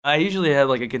I usually have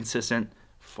like a consistent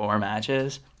 4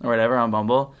 matches or whatever on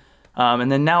Bumble.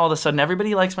 And then now all of a sudden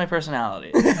everybody likes my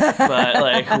personality. But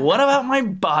like, what about my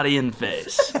body and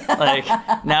face? Like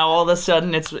now all of a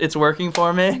sudden it's working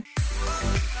for me.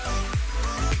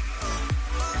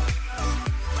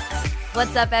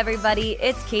 What's up, everybody?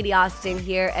 It's Katie Austin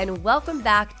here, and welcome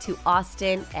back to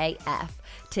Austin AF.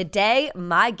 Today,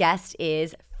 my guest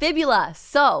is Fibula.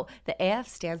 So, the AF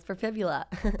stands for Fibula.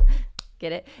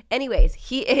 Get it? Anyways,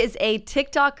 he is a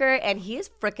TikToker and he is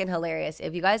freaking hilarious.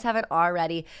 If you guys haven't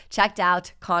already checked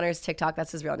out Connor's TikTok,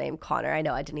 that's his real name, Connor. I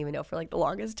know, I didn't even know for like the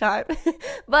longest time.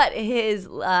 But his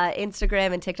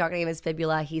Instagram and TikTok name is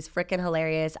Fibula. He's freaking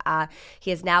hilarious.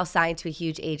 He is now signed to a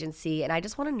huge agency, and I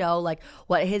just want to know like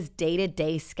what his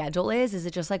day-to-day schedule is. Is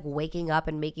it just like waking up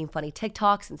and making funny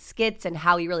TikToks and skits, and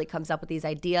how he really comes up with these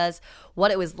ideas,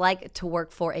 what it was like to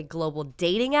work for a global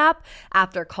dating app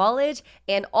after college,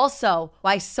 and also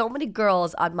why so many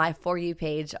girls on my For You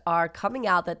page are coming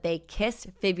out that they kissed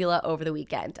Fibula over the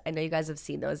weekend. I know you guys have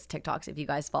seen those TikToks if you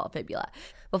guys follow Fibula.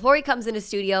 Before he comes into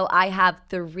studio, I have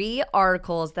 3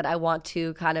 articles that I want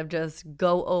to kind of just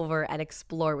go over and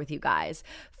explore with you guys.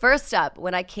 First up,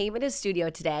 when I came into studio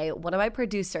today, one of my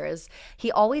producers,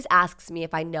 he always asks me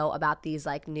if I know about these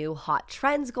like new hot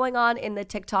trends going on in the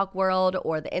TikTok world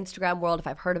or the Instagram world, if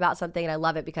I've heard about something, and I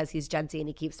love it because he's Gen Z and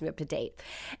he keeps me up to date.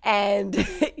 And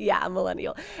yeah, I'm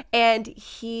millennial. And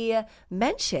he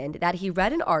mentioned that he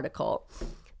read an article.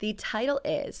 The title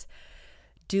is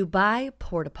Dubai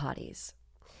Porta Potties.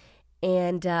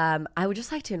 And I would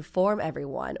just like to inform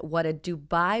everyone what a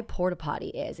Dubai porta potty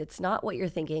is. It's not what you're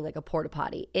thinking, like a porta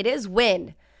potty. It is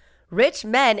when rich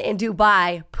men in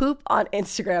Dubai poop on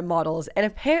Instagram models. And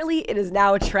apparently it is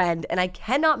now a trend. And I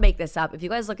cannot make this up. If you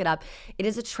guys look it up, it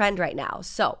is a trend right now.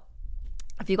 So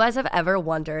if you guys have ever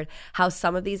wondered how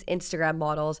some of these Instagram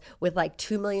models with like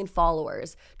 2 million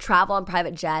followers travel on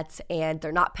private jets and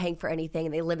they're not paying for anything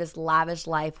and they live this lavish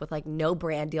life with like no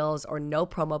brand deals or no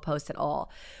promo posts at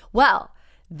all, well,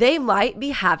 they might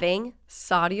be having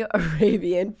Saudi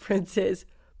Arabian princes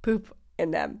poop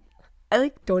in them. I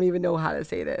like don't even know how to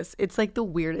say this. It's like the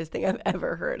weirdest thing I've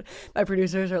ever heard. My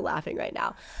producers are laughing right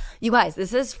now. You guys,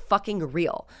 this is fucking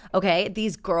real, okay?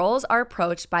 These girls are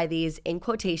approached by these, in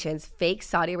quotations, fake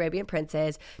Saudi Arabian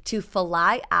princes to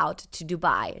fly out to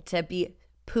Dubai to be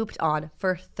pooped on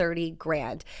for 30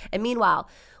 grand. And meanwhile,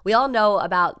 we all know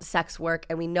about sex work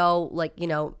and we know like, you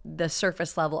know, the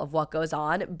surface level of what goes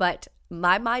on, but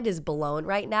my mind is blown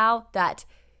right now that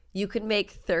you could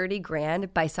make 30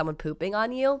 grand by someone pooping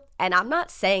on you. And I'm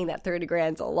not saying that 30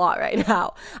 grand's a lot right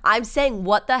now. I'm saying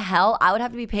what the hell? I would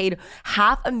have to be paid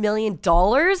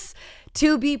 $500,000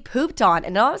 to be pooped on.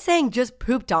 And I'm not saying just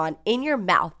pooped on in your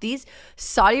mouth. These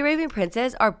Saudi Arabian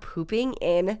princes are pooping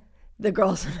in the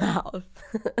girl's mouth.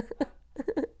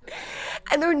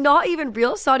 And they're not even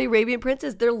real Saudi Arabian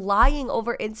princes. They're lying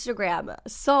over Instagram.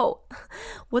 So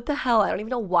what the hell? I don't even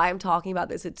know why I'm talking about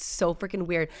this. It's so freaking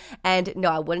weird. And no,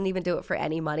 I wouldn't even do it for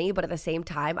any money. But at the same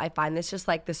time, I find this just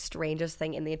like the strangest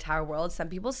thing in the entire world. Some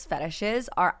people's fetishes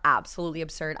are absolutely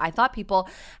absurd. I thought people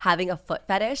having a foot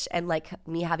fetish and like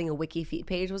me having a wiki feet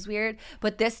page was weird.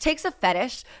 But this takes a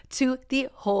fetish to the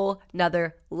whole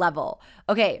nother level.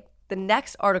 Okay. The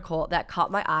next article that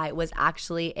caught my eye was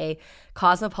actually a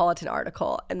Cosmopolitan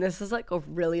article. And this is like a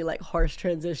really like harsh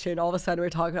transition. All of a sudden we're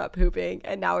talking about pooping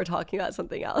and now we're talking about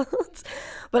something else.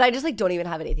 But I just like don't even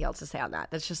have anything else to say on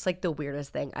that. That's just like the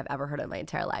weirdest thing I've ever heard in my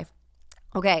entire life.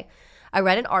 Okay, I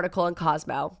read an article in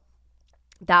Cosmo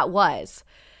that was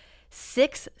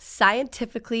 6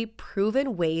 scientifically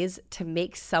proven ways to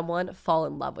make someone fall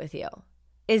in love with you.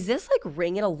 Is this like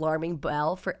ring an alarming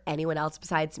bell for anyone else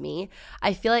besides me?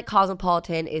 I feel like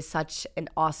Cosmopolitan is such an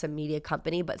awesome media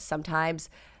company, but sometimes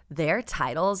their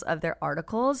titles of their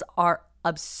articles are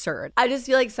absurd. I just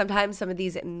feel like sometimes some of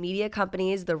these media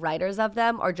companies, the writers of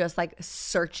them are just like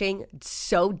searching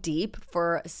so deep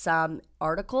for some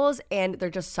articles and they're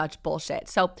just such bullshit.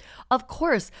 So of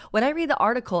course, when I read the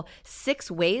article, 6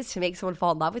 ways to make someone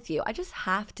fall in love with you, I just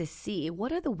have to see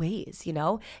what are the ways, you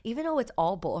know, even though it's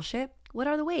all bullshit. What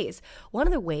are the ways? One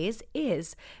of the ways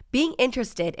is being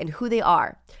interested in who they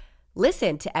are.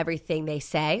 Listen to everything they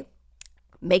say.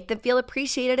 Make them feel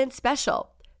appreciated and special.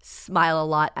 Smile a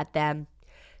lot at them.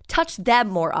 Touch them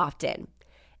more often.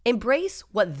 Embrace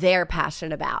what they're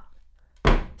passionate about.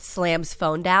 Slams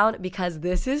phone down, because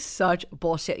this is such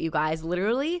bullshit, you guys.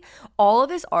 Literally, all of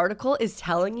this article is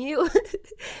telling you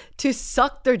to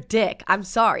suck their dick. I'm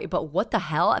sorry, but what the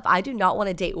hell? If I do not want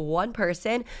to date one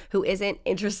person who isn't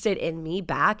interested in me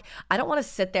back, I don't want to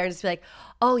sit there and just be like,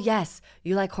 oh yes,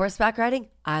 you like horseback riding?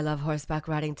 I love horseback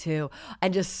riding too.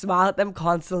 And just smile at them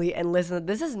constantly and listen.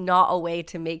 This is not a way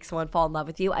to make someone fall in love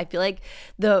with you. I feel like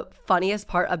the funniest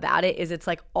part about it is it's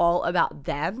like all about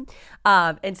them.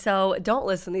 And so don't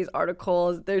listen to these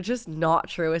articles. They're just not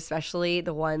true, especially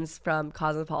the ones from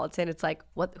Cosmopolitan. It's like,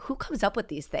 who comes up with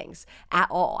these things at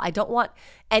all? I don't want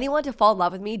anyone to fall in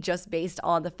love with me just based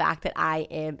on the fact that I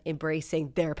am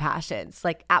embracing their passions.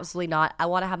 Like, absolutely not. I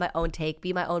want to have my own take,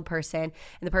 be my own person.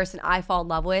 And the person I fall in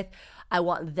love with, I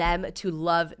want them to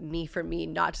love me for me,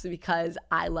 not just because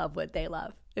I love what they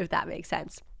love, if that makes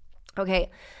sense. Okay,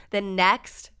 the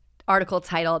next article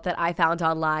title that I found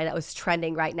online that was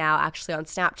trending right now, actually on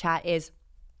Snapchat, is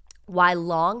Why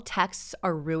Long Texts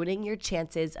Are Ruining Your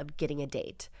Chances of Getting a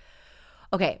Date.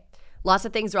 Okay, lots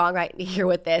of things wrong right here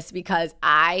with this because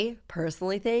I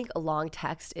personally think a long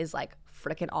text is like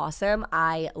freaking awesome.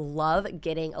 I love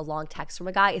getting a long text from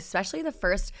a guy, especially the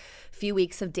first few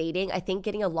weeks of dating. I think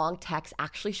getting a long text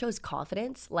actually shows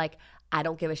confidence. Like, I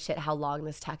don't give a shit how long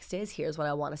this text is. Here's what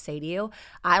I want to say to you.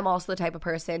 I'm also the type of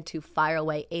person to fire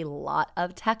away a lot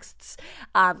of texts.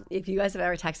 If you guys have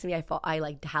ever texted me, I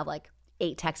like to have like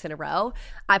 8 texts in a row.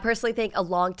 I personally think a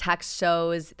long text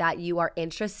shows that you are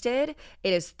interested.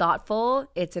 It is thoughtful.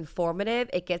 It's informative.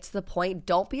 It gets to the point.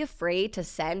 Don't be afraid to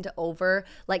send over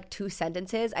like 2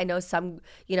 sentences. I know some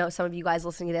of you guys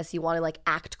listening to this, you want to like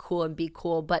act cool and be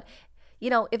cool, but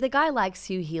if the guy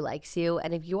likes you, he likes you.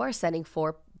 And if you are sending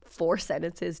four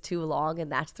sentences too long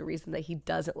and that's the reason that he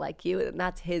doesn't like you, then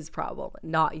that's his problem,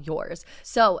 not yours.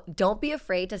 So don't be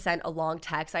afraid to send a long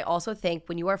text. I also think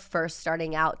when you are first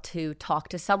starting out to talk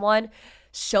to someone,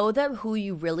 show them who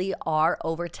you really are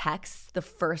over text the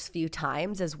first few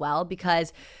times as well,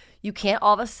 because you can't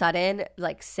all of a sudden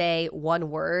like say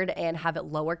one word and have it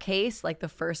lowercase like the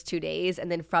first 2 days, and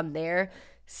then from there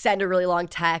send a really long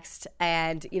text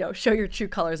and show your true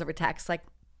colors over text. Like,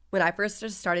 when I first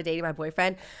just started dating my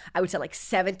boyfriend, I would send like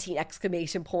 17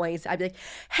 exclamation points. I'd be like,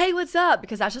 hey, what's up?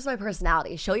 Because that's just my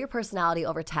personality. Show your personality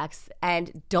over text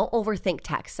and don't overthink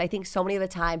text. I think so many of the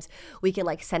times we can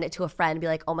like send it to a friend and be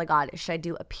like, oh my God, should I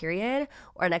do a period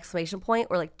or an exclamation point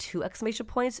or like 2 exclamation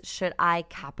points? Should I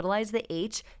capitalize the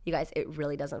H? You guys, it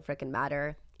really doesn't freaking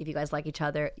matter. If you guys like each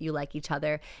other, you like each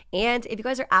other. And if you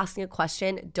guys are asking a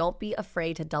question, don't be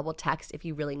afraid to double text if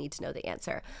you really need to know the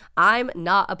answer. I'm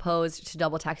not opposed to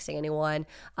double texting anyone.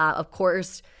 Of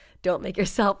course, don't make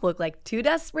yourself look like too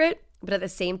desperate. But at the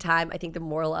same time, I think the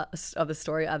moral of the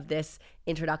story of this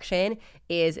introduction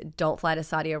is don't fly to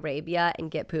Saudi Arabia and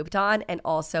get pooped on. And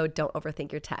also don't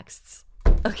overthink your texts.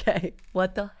 Okay,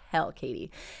 what the hell,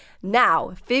 Katie?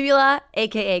 Now, Fibula,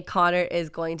 aka Connor, is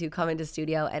going to come into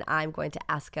studio and I'm going to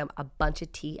ask him a bunch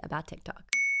of tea about TikTok.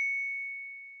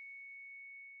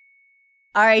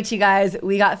 All right, you guys,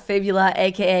 we got Fibula,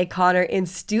 aka Connor, in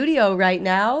studio right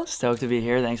now. Stoked to be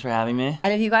here. Thanks for having me.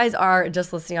 And if you guys are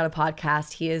just listening on a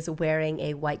podcast, he is wearing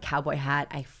a white cowboy hat.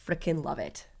 I freaking love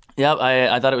it. Yep,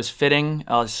 I thought it was fitting.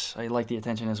 I like the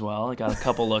attention as well. I got a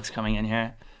couple looks coming in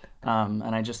here.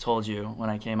 And I just told you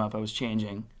when I came up I was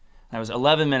changing. I was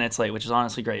 11 minutes late, which is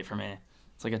honestly great for me.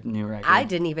 It's like a new record. I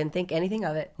didn't even think anything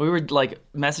of it. We were like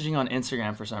messaging on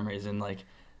Instagram for some reason, like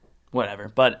whatever.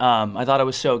 But I thought it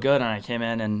was so good, and I came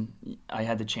in and I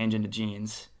had to change into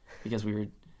jeans because we were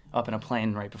up in a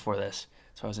plane right before this.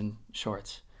 So I was in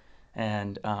shorts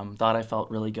and thought I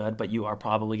felt really good. But you are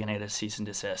probably going to get a cease and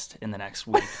desist in the next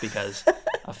week because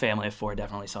a family of 4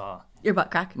 definitely saw your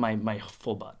butt crack. My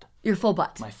full butt. Your full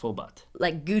butt. My full butt.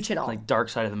 Like gooch and all. Like Dark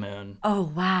Side of the Moon.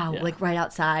 Oh, wow. Yeah. Like right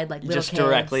outside, like little just kids.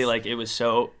 Directly, like it was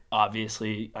so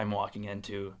obviously I'm walking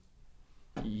into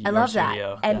your I love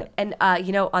studio. That. And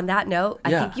on that note, I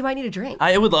think you might need a drink.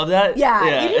 I would love that.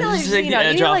 Yeah. You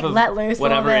need to like let loose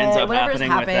whatever ends up whatever's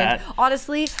happening happened. with that.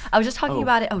 Honestly, I was just talking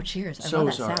about it. Oh, cheers. I love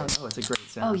that sound. Oh, it's a great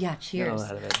sound. Oh, yeah, cheers.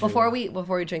 Before we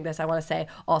drink this, I want to say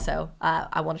also,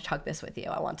 I want to chug this with you.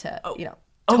 I want to,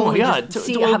 Oh my God!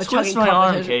 Have a chugging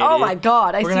competition. Oh my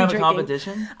God! We're gonna have a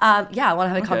competition. Yeah, I want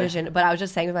to have a competition. But I was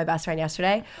just saying with my best friend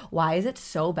yesterday, why is it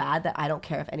so bad that I don't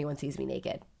care if anyone sees me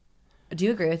naked? Do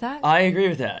you agree with that? I agree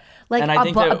with that. Like and I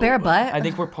think a bare butt. I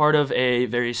think we're part of a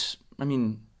very,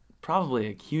 probably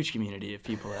a huge community of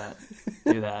people that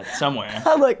do that somewhere.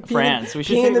 I'm like France. We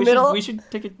should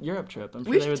take a Europe trip. I'm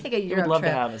sure we should take a Europe trip. They would love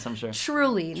to have us. I'm sure.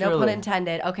 Truly, no pun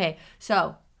intended. Okay,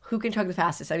 so. Who can chug the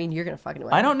fastest? I mean, you're going to fucking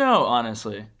win. I don't know,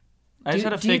 honestly. I just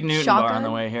had a Fig Newton bar on the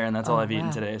way here, and that's all I've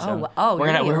eaten today. So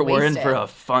we're in for a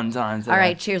fun time today. All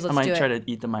right, cheers. Let's do it. I might try to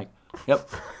eat the mic. Yep.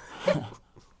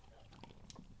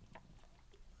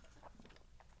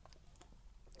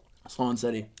 Slow and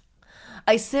steady.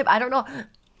 I don't know.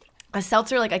 A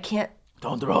seltzer, like I can't.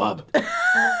 Don't throw up.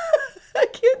 I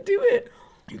can't do it.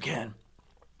 You can.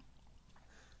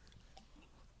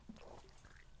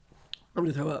 I'm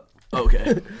gonna throw up.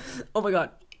 Okay. Oh my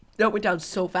god. That went down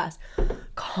so fast.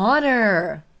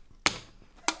 Connor.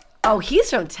 Oh, he's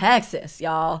from Texas,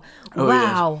 y'all. Oh,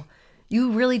 wow.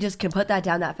 You really just can put that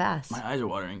down that fast. My eyes are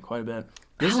watering quite a bit.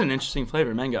 This is an interesting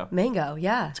flavor, mango. Mango,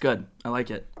 yeah. It's good. I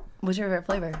like it. What's your favorite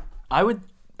flavor? I would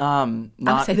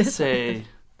not say this. say.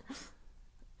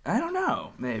 I don't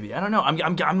know. Maybe I don't know.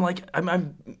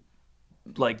 I'm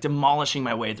like demolishing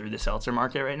my way through the seltzer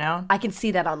market right now. I can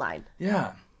see that online.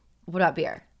 Yeah. What about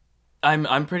beer?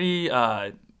 I'm pretty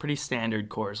standard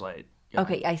Coors Light. Yeah.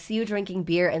 Okay, I see you drinking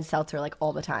beer and seltzer like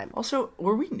all the time. Also,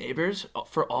 were we neighbors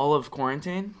for all of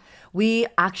quarantine? We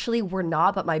actually were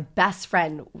not, but my best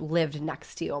friend lived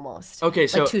next to you almost. Okay,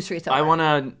 so like 2 streets over. I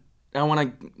wanna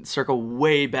circle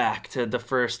way back to the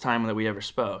first time that we ever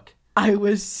spoke. I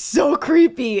was so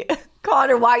creepy.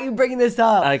 Connor, why are you bringing this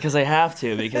up? Because I have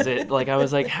to. Because I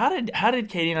was like, how did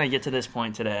Katie and I get to this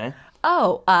point today?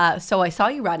 Oh, so I saw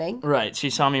you running. Right. She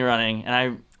saw me running, and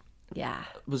I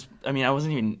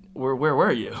wasn't even. Where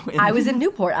were you? I was in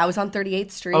Newport. I was on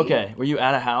 38th Street. Okay. Were you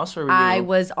at a house or were you? I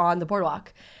was on the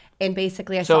boardwalk, and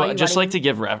basically I saw you. So just running. like to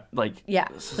give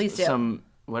please do. some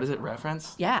what is it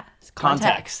reference? Yeah,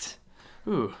 context.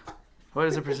 Ooh, what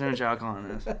is the percentage alcohol in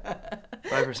this?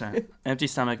 5%. Empty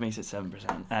stomach makes it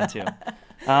 7%. Add 2.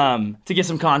 To get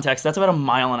some context, that's about 1.5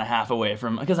 miles away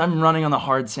from because I'm running on the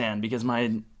hard sand because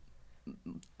my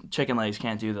chicken legs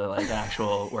can't do the like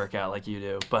actual workout like you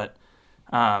do. But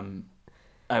but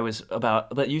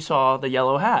you saw the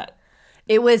yellow hat.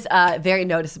 It was very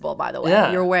noticeable, by the way.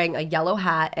 Yeah. You were wearing a yellow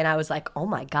hat, and I was like, oh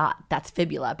my God, that's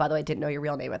Fibula. By the way, I didn't know your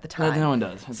real name at the time. No one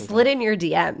does. Slid in your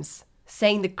DMs,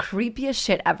 saying the creepiest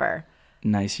shit ever.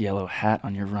 Nice yellow hat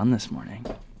on your run this morning.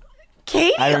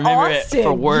 Katie I remember Austin, it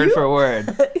for word.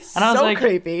 And I was so like,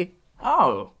 creepy.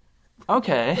 oh,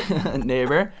 okay,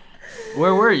 neighbor.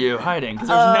 Where were you hiding? Because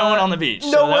there's no one on the beach.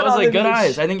 So that was like good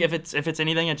eyes. I think if it's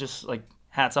anything, it just like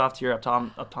hats off to your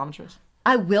optometrist.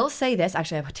 I will say this.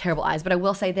 Actually, I have terrible eyes, but I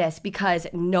will say this because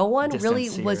no one really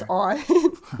was on.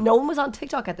 No one was on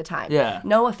TikTok at the time. Yeah.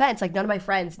 No offense. Like none of my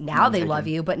friends now they love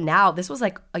you, but now this was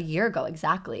like a year ago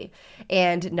exactly,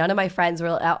 and none of my friends were.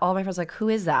 All my friends were like, who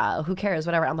is that? Who cares?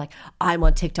 Whatever. I'm like, I'm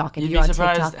on TikTok, and You'd you're be on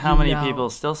surprised TikTok. how many people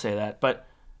still say that, but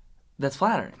that's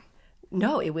flattering.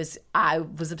 No, it was. I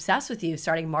was obsessed with you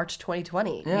starting March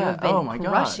 2020. Yeah. You have been Oh my God.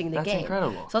 crushing the That's game.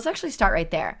 incredible. So let's actually start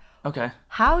right there. Okay.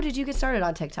 How did you get started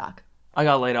on TikTok? I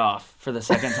got laid off for the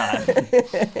second time.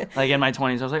 Like in my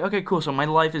 20s, I was like, okay, cool. So my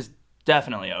life is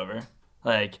definitely over.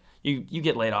 Like you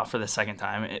get laid off for the second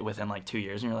time within like 2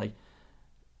 years, and you're like,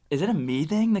 is it a me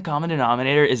thing? The common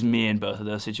denominator is me in both of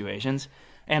those situations,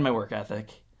 and my work ethic,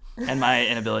 and my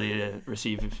inability to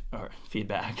receive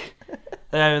feedback.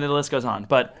 The list goes on,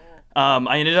 but.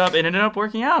 It ended up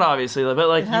working out, obviously, but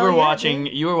like you were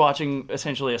watching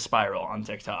essentially a spiral on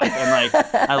TikTok, and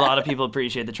like a lot of people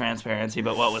appreciate the transparency,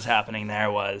 but what was happening there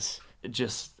was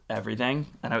just everything,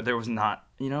 and there was not,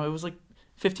 it was like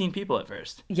 15 people at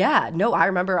first. Yeah, no, I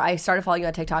remember I started following you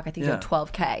on TikTok. I think you had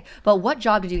 12K. But what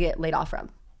job did you get laid off from?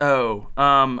 Oh,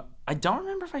 I don't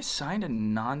remember if I signed a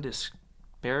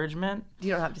non-disparagement.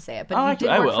 You don't have to say it, but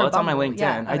I will. For it's on my LinkedIn.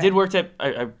 Yeah, okay.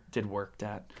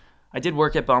 I did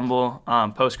work at Bumble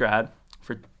post grad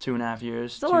for 2.5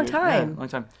 years. It's a long time. Yeah, long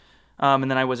time. And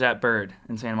then I was at Bird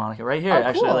in Santa Monica, right here, Oh,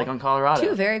 actually, cool. like on Colorado.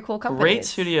 2 very cool companies. Great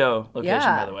studio location,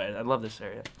 Yeah. by the way. I love this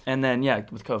area. And then,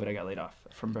 with COVID, I got laid off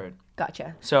from Bird.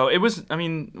 Gotcha. So it was,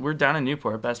 we're down in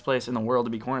Newport, best place in the world to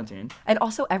be quarantined. And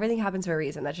also, everything happens for a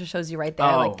reason. That just shows you right there.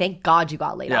 Oh. Like, thank God you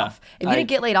got laid Yeah. off. If you didn't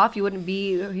get laid off, you wouldn't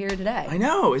be here today. I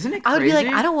know, isn't it crazy? I would be like,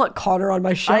 I don't want Connor on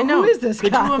my show. I know. Who is this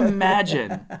Could guy? you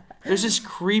imagine? There's this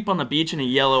creep on the beach in a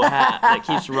yellow hat that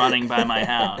keeps running by my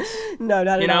house. No,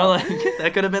 not at all. Like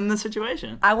that could have been the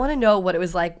situation. I want to know what it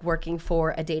was like working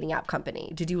for a dating app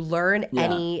company. Did you learn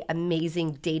any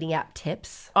amazing dating app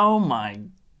tips? Oh my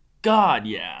God,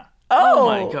 yeah. Oh,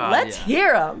 my God, let's yeah.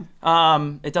 hear them.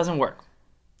 It doesn't work.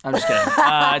 I'm just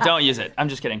kidding. Don't use it. I'm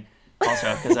just kidding.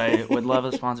 Also, because I would love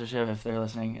a sponsorship if they're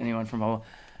listening. Anyone from Bubble.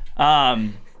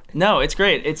 No, it's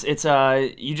great. It's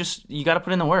you got to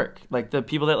put in the work. Like the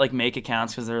people that like make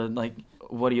accounts because they're like,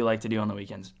 what do you like to do on the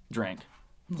weekends? Drink.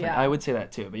 It's like, Yeah. I would say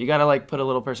that too, but you got to like put a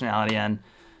little personality in.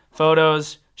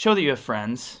 Photos, show that you have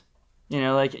friends. When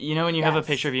you have a Yes.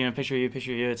 picture of you and a picture of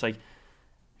you, it's like,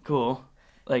 cool,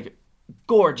 like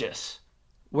gorgeous.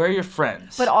 Where are your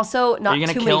friends? But also not Are you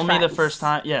too gonna many kill me the friends. first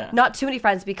time? Yeah. Not too many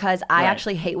friends because I Right.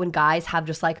 actually hate when guys have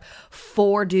just like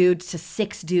 4 dudes to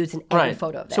 6 dudes in every Right.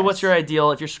 photo of theirs. So what's your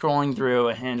ideal if you're scrolling through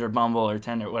a Hinge or Bumble or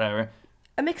Tinder or whatever?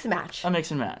 A mix and match. A mix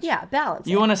and match. Yeah, balance.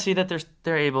 You want to see that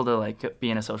they're able to like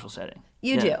be in a social setting.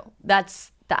 You do.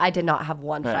 I did not have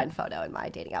one Right. friend photo in my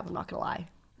dating app. I'm not gonna lie.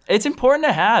 It's important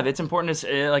to have. It's important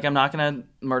to like. I'm not gonna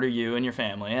murder you and your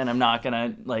family, and I'm not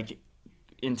gonna like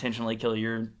intentionally kill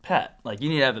your pet. Like you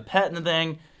need to have a pet in the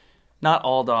thing. Not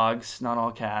all dogs, not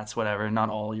all cats, whatever. Not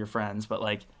all your friends, but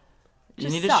like you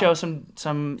Just need to some. show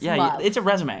some. Yeah, love. it's a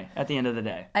resume at the end of the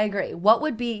day. I agree. What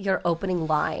would be your opening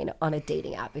line on a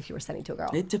dating app if you were sending to a girl?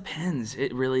 It depends.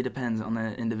 It really depends on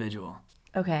the individual.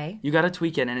 Okay. You got to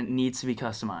tweak it, and it needs to be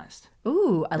customized.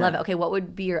 Ooh, I love it. Okay, what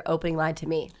would be your opening line to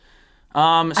me? So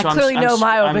I clearly know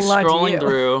my opening line to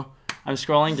you. I'm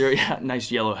scrolling through. Yeah, nice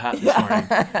yellow hat this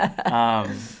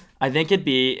morning. I think it'd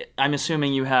be. I'm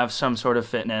assuming you have some sort of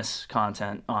fitness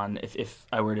content on. If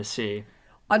I were to see.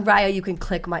 On Raya, you can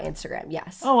click my Instagram.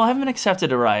 Yes. Oh, well, I haven't been accepted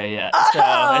to Raya yet. So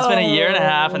it's been a year and a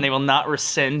half, and they will not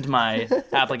rescind my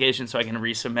application so I can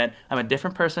resubmit. I'm a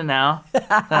different person now than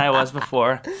I was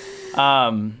before.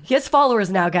 He has followers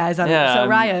now, guys. So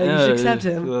Raya, you should accept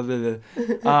him.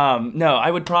 No,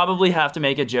 I would probably have to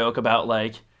make a joke about,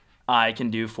 like, I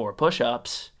can do 4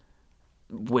 push-ups.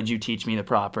 Would you teach me the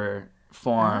proper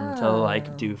form to,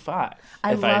 like, do 5?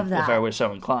 I love that. If I were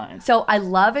so inclined. So I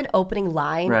love an opening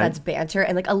line Right. that's banter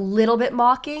and like a little bit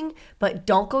mocking, but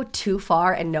don't go too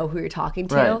far and know who you're talking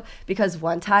to. Right. Because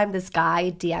one time this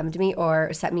guy DM'd me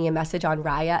or sent me a message on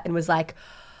Raya and was like,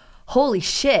 holy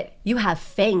shit, you have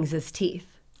fangs as teeth.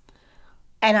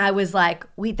 And I was like,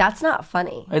 wait, that's not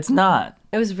funny. It's not.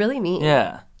 It was really mean.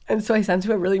 Yeah. And so I sent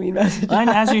him a really mean message. And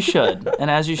as you should. And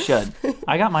as you should.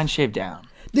 I got mine shaved down.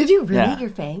 Did you really? Yeah. Your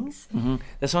fangs?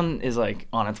 This one is like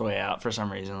on its way out for some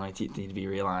reason. Like teeth need to be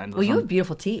realigned. Well, you have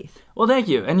beautiful teeth. Well, thank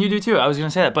you, and you do too. I was gonna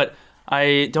say that, but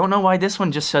I don't know why this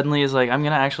one just suddenly is like I'm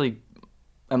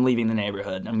leaving the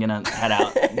neighborhood. I'm gonna head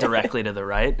out directly to the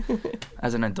right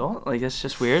as an adult. Like it's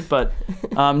just weird, but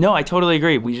no, I totally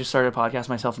agree. We just started a podcast,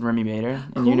 myself and Remy Bader,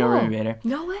 and you know Cool. Remy Bader.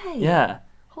 No way. Yeah.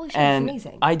 Holy shit, And that's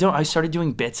amazing. I started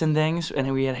doing bits and things, and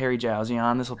we had Harry Jowsey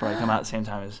on. This will probably come out at the same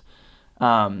time as.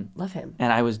 Love him.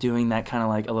 And I was doing that kind of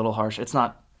like a little harsh. It's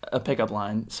not a pickup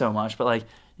line so much, but like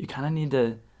you kind of need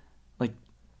to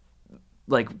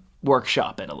like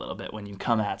workshop it a little bit when you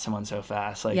come at someone so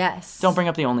fast. Like Yes. don't bring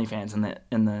up the OnlyFans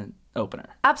in the opener,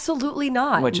 Absolutely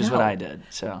not. which is what No. I did.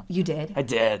 So You did? I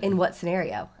did. In what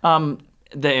scenario?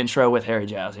 The intro with Harry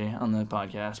Jowsey on the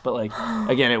podcast, but like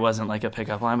again, it wasn't like a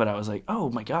pickup line, but I was like, oh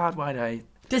my god, why did I?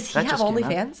 Does he that have just came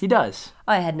out? OnlyFans? He does.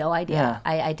 Oh, I had no idea.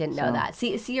 Yeah. I didn't know So- that.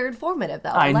 See, you're informative though.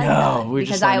 I like know. that, We're because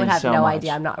just I would learning have so no much.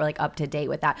 idea. I'm not like up to date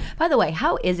with that. By the way,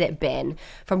 how is it been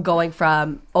from going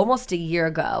from almost a year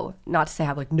ago, not to say I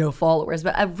have like no followers,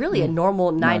 but a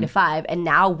normal 9 to 5, and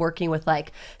now working with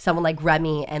like someone like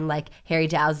Remy and like Harry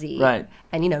Jowsey, Right.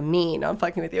 And me. No, I'm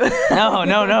fucking with you.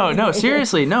 No.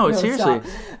 Seriously, seriously. stop.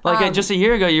 Like just a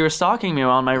year ago, you were stalking me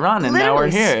on my run, and now we're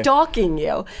Literally here. stalking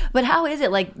you. But how is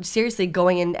it like seriously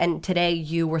going in and today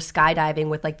you were skydiving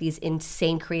with like these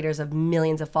insane creators of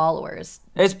millions of followers?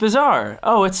 It's bizarre.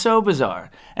 Oh, it's so bizarre.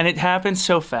 And it happens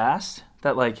so fast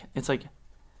that like it's like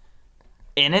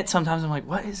in it sometimes I'm like,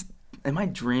 am I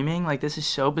dreaming? Like this is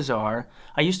so bizarre.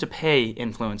 I used to pay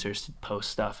influencers to post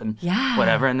stuff and Yeah.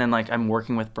 whatever, and then like I'm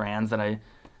working with brands that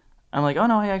I'm like, oh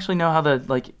no, I actually know how the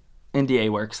like NDA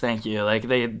works. Thank you. Like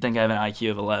they think I have an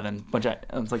IQ of 11, which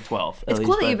it's like 12. It's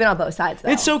cool that you've been on both sides though.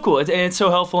 It's so cool. It's so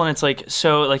helpful, and it's like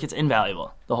so like it's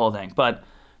invaluable, the whole thing. But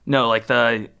no,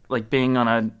 like being on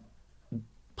a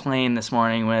plane this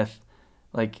morning with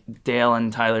like Dale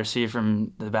and Tyler C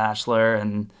from The Bachelor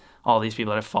and all these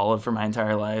people that I've followed for my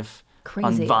entire life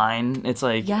Crazy. on Vine. It's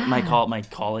like Yeah. my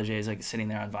college days, like sitting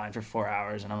there on Vine for 4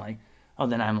 hours, and I'm like, oh,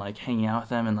 then I'm like hanging out with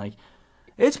them, and like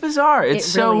it's bizarre. It's It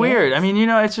so really weird. is. I mean,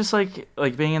 it's just like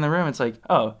being in the room. It's like,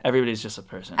 oh, everybody's just a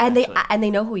person. and actually.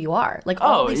 they know who you are. Like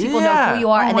all Oh, these people know yeah. who you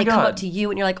are, Oh and my they come God. up to you,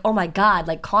 and you're like, "Oh my god!"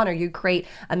 Like Connor, you create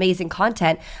amazing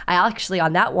content. I actually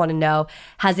on that want to know: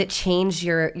 has it changed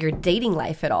your dating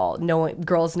life at all?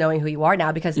 Girls knowing who you are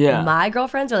now, because Yeah. my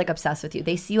girlfriends are like obsessed with you.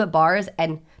 They see you at bars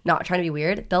and not trying to be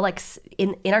weird. They'll like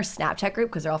in our Snapchat group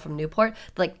because they're all from Newport.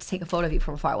 They like take a photo of you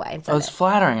from far away and Oh, send it's it.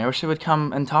 flattering. I wish they would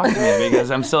come and talk to me because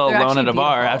I'm still They're alone at a actually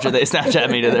bar beautiful. after they Snapchat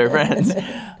me to their friends.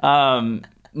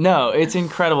 No, it's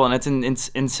incredible, and it's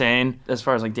insane as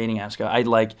far as like dating apps go.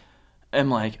 I'm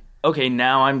like, okay,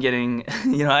 now I'm getting,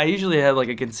 I usually have like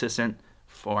a consistent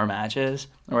 4 matches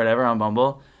or whatever on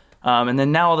Bumble. And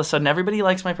then now all of a sudden everybody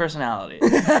likes my personality.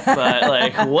 But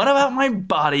like, what about my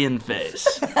body and face?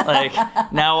 Like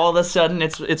now all of a sudden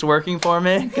it's working for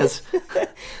me because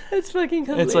That's fucking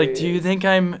hilarious. it's like, do you think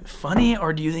I'm funny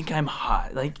or do you think I'm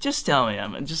hot? Like, just tell me.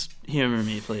 Just humor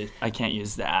me, please. I can't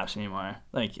use the apps anymore.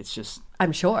 Like, it's just.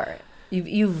 I'm sure.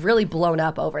 You've really blown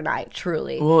up overnight,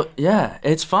 truly. Well, yeah,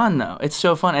 it's fun though. It's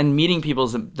so fun, and meeting people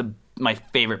is my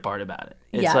favorite part about it.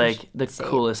 It's Yeah, like the same.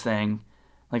 coolest thing.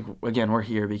 Like, again, we're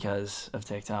here because of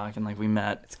TikTok, and like we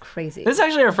met. It's crazy. This is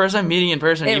actually our first time meeting in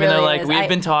person, It even though really like is. we've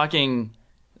been talking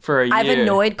for a year. I've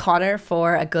annoyed Connor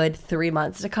for a good 3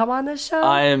 months to come on this show.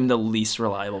 I am the least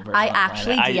reliable person. I on the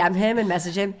actually planet. DM him and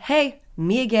message him, hey,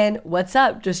 me again, what's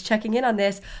up? Just checking in on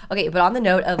this. Okay, but on the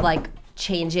note of like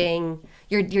changing,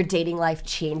 your dating life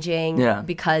changing Yeah.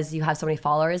 because you have so many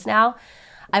followers now,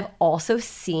 I've also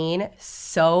seen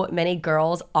so many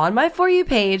girls on my For You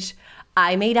page.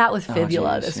 I made out with Oh,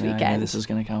 Fibula geez. this Yeah, I knew weekend. this was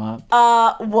gonna come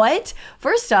up. What?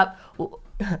 First up,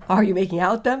 are you making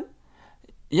out with them?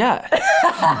 Yeah.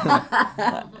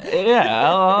 Yeah,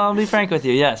 I'll be frank with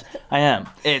you. Yes, I am.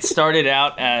 It started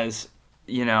out as,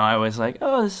 I was like,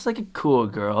 oh, this is like a cool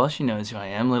girl. She knows who I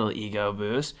am. Little ego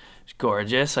boost. She's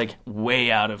gorgeous. Like,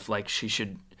 way out of, like, she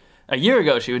should. A year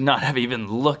ago, she would not have even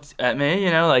looked at me,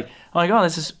 like, I'm like, oh,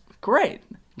 this is great.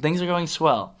 Things are going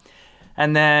swell.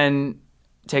 And then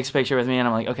takes a picture with me, and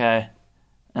I'm like, okay.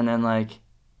 And then, like,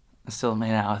 I still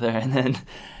made out with her.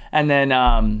 And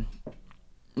then,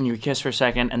 you kiss for a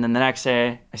second, and then the next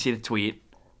day, I see the tweet,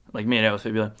 like, made out with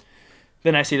Fibula.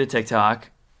 Then I see the TikTok,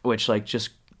 which, like,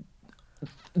 just...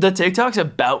 The TikToks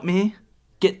about me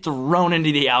get thrown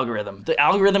into the algorithm. The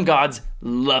algorithm gods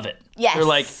love it. Yes. They're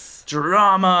like,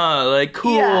 drama, like,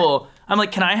 cool. Yeah. I'm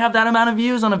like, can I have that amount of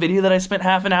views on a video that I spent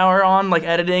half an hour on, like,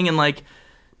 editing, and, like,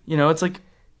 it's like...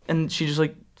 And she just,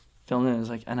 like, filmed it, and it's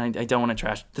like, and I don't want to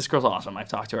trash... This girl's awesome. I've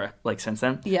talked to her, like, since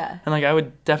then. Yeah. And, like, I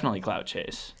would definitely clout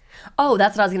chase. Oh,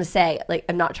 that's what I was going to say. Like,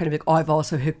 I'm not trying to be like, oh, I've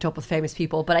also hooked up with famous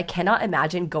people, but I cannot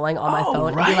imagine going on my phone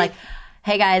and be right? like,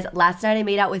 hey guys, last night I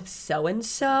made out with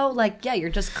so-and-so. Like, yeah,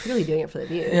 you're just clearly doing it for the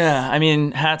views. Yeah, I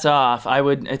mean, hats off.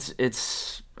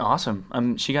 It's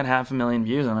awesome. She got 500,000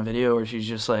 views on a video where she's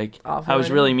just like, I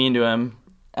was really mean to him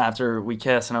after we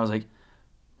kissed, and I was like,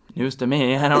 news to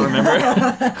me. I don't remember.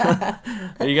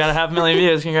 You got 500,000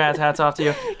 views. Congrats. Hats off to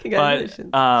you. Congratulations.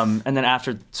 But, and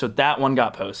then so that one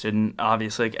got posted, and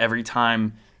obviously, like, every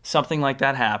time something like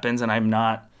that happens, and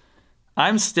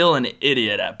I'm still an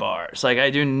idiot at bars. Like, I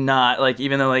do not, like,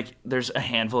 even though, like, there's a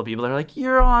handful of people that are like,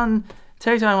 you're on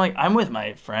TikTok. I'm like, I'm with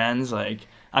my friends. Like,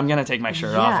 I'm going to take my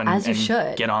shirt off as you and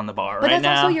should. get on the bar But right that's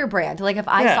now. also your brand. Like, if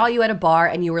I saw you at a bar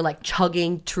and you were, like,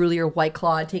 chugging truly your White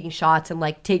Claw and taking shots and,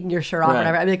 like, taking your shirt off, Right.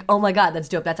 whatever, I'd be like, oh my God, that's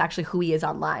dope. That's actually who he is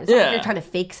online. It's not like you're trying to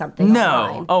fake something No.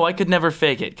 online. Oh, I could never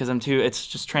fake it because it's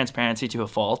just transparency to a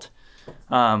fault.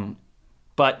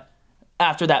 But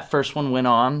after that first one went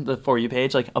on the For You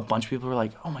page, like, a bunch of people were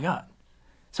like, oh my God.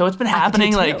 So it's been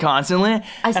happening, like, constantly.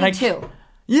 I see two.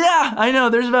 Yeah, I know.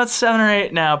 There's about 7 or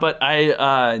 8 now, but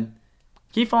I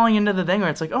keep falling into the thing where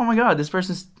it's like, oh my God,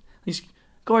 these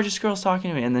gorgeous girls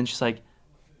talking to me. And then she's like,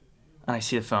 and I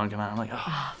see the phone come out. I'm like,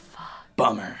 oh fuck.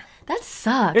 Bummer. That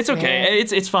sucks. It's okay. man.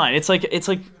 It's fine. It's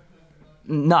like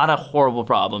not a horrible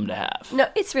problem to have. No,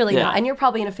 it's really Yeah. not. And you're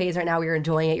probably in a phase right now where you're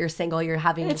enjoying it. You're single. You're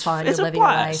having fun. It's You're a living your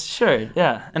blast. life. Sure,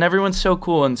 yeah. And everyone's so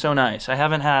cool and so nice. I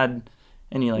haven't had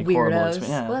any, like, horrible Weirdos. experience.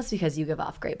 Yeah. Well, that's because you give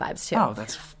off great vibes too. Oh,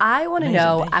 that's I want to amazing.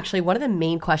 know, Thank you. actually, one of the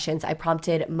main questions I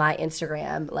prompted my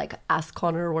Instagram, like, ask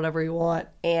Connor or whatever you want.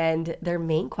 And their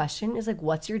main question is, like,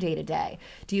 what's your day to day?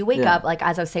 Do you wake Yeah. up, like,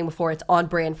 as I was saying before, it's on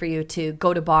brand for you to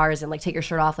go to bars and, like, take your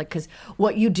shirt off, like, because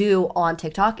what you do on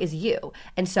TikTok is you.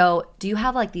 And so do you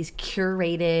have, like, these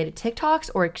curated TikToks,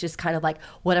 or it's just kind of like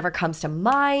whatever comes to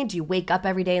mind? Do you wake up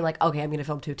every day and, like, okay, I'm going to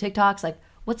film 2 TikToks? Like,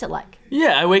 what's it like?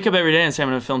 Yeah, I wake up every day and say I'm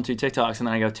going to film 2 TikToks, and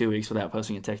then I go 2 weeks without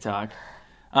posting a TikTok.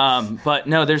 But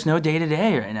no, there's no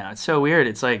day-to-day right now. It's so weird.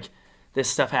 It's like this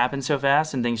stuff happens so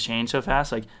fast and things change so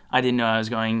fast. Like, I didn't know I was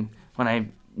going,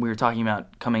 when we were talking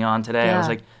about coming on today, I was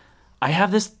Yeah. like, I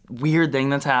have this weird thing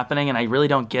that's happening, and I really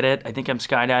don't get it. I think I'm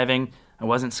skydiving. I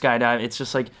wasn't skydiving. It's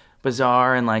just, like,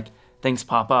 bizarre, and, like, things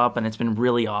pop up, and it's been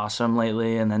really awesome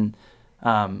lately. And then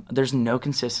there's no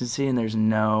consistency, and there's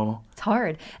no... It's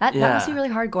hard. That Yeah. must be really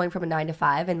hard going from a 9 to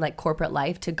 5 and, like, corporate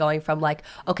life to going from, like,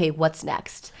 okay, what's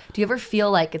next? Do you ever feel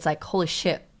like it's like, holy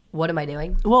shit, what am I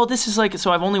doing? Well, this is like,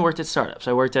 so I've only worked at startups.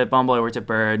 I worked at Bumble, I worked at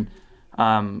Bird,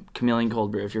 Chameleon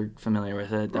Cold Brew, if you're familiar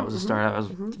with it. That was a startup. I was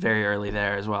very early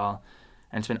there as well.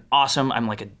 And it's been awesome. I'm,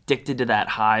 like, addicted to that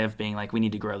high of being like, we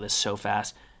need to grow this so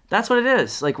fast. That's what it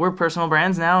is. Like, we're personal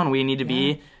brands now, and we need to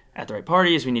be at the right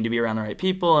parties, we need to be around the right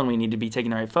people, and we need to be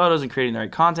taking the right photos and creating the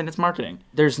right content. It's marketing.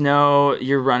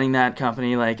 You're running that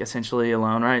company like essentially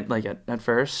alone, right? Like at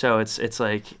first. So it's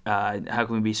like, how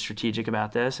can we be strategic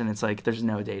about this? And it's like, there's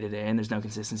no day to day and there's no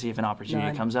consistency. If an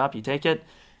opportunity comes up, you take it.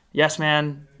 Yes,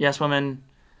 man. Yes, woman.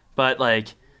 But like,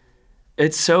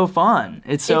 it's so fun.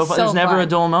 It's so fun. There's never a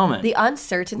dull moment. The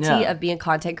uncertainty of being a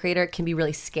content creator can be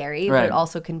really scary, but it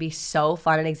also can be so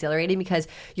fun and exhilarating because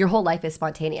your whole life is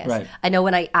spontaneous. Right. I know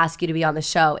when I ask you to be on the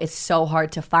show, it's so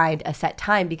hard to find a set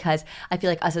time because I feel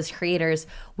like us as creators,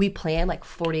 we plan like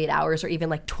 48 hours or even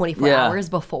like 24 hours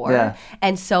before. Yeah.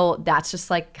 And so that's just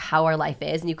like how our life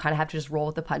is, and you kind of have to just roll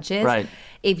with the punches. Right.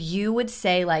 If you would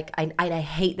say like, I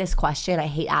hate this question, I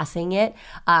hate asking it,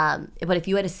 but if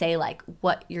you had to say like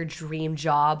what your dream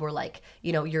job or like,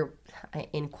 you know, your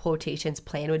in quotations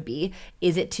plan would be,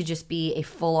 is it to just be a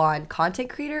full-on content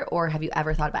creator, or have you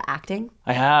ever thought about acting?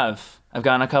 I have. I've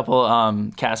gotten a couple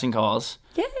casting calls.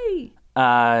 Yay!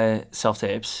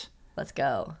 Self-tapes. Let's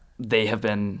go. They have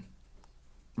been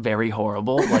very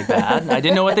horrible, like bad. I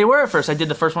didn't know what they were at first. I did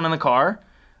the first one in the car.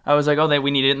 I was like,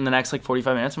 we need it in the next like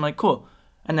 45 minutes. I'm like, cool.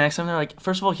 And the next time they're like,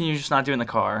 first of all, can you just not do it in the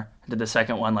car? I did the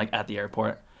second one like at the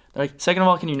airport. They're like, second of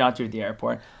all, can you not do it at the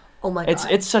airport? Oh my God.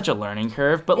 It's such a learning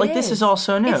curve, but like this is all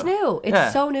so new. It's new.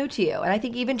 It's so new to you. And I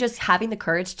think even just having the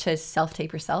courage to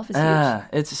self-tape yourself is huge.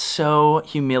 It's so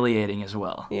humiliating as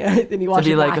well. Yeah. Then you watch to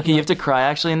be like, okay, you have to cry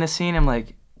actually in this scene. I'm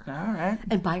like, all right.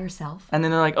 And by yourself. And then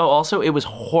they're like, oh, also it was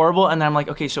horrible. And then I'm like,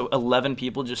 okay, so 11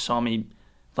 people just saw me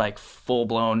like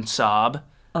full-blown sob.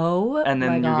 Oh, and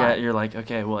then my God. You're like,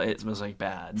 okay, well, it was like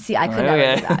bad. See, I could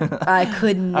never do that. I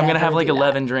could never. I'm gonna have like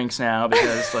 11 drinks now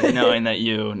because like knowing that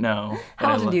you know.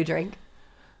 How often do you drink?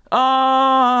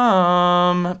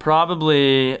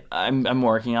 Probably I'm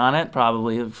working on it.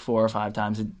 Probably 4 or 5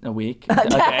 times a week. Okay,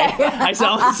 I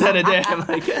almost said a day. I'm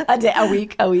like a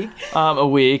week. A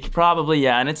week, probably,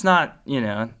 yeah. And it's not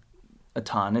a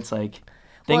ton. It's like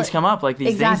things come up like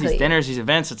these things, these dinners, these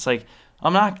events. It's like,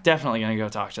 I'm not definitely going to go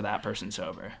talk to that person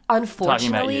sober.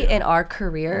 Unfortunately, in our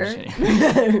career,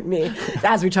 me,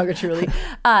 as we chug a truly.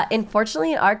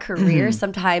 Unfortunately, in our career,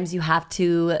 sometimes you have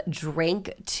to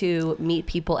drink to meet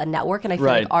people and network. And I feel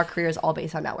like our career is all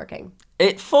based on networking.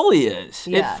 It fully is.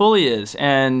 Yeah. It fully is.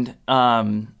 And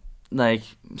like,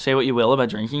 say what you will about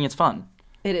drinking, it's fun.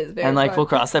 It is very And like fun. we'll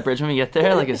cross that bridge when we get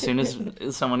there. Like as soon as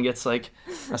someone gets like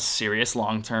a serious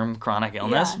long-term chronic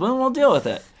illness, we'll deal with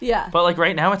it. Yeah. But like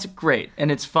right now it's great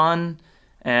and it's fun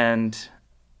and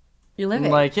you're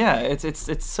living. Like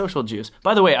it's social juice.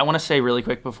 By the way, I want to say really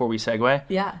quick before we segue.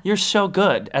 Yeah. You're so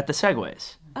good at the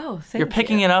segues. Oh, thank you. You're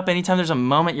picking it up anytime there's a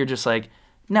moment. You're just like,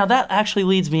 now that actually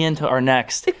leads me into our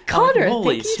next. Connor,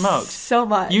 holy thank smokes! you so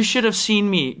much. You should have seen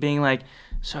me being like,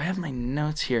 so I have my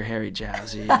notes here, Harry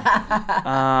Jowsey.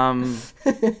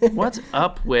 What's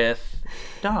up with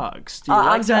dogs? Do you like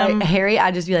I'm sorry, them? Harry.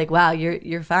 I'd just be like, wow,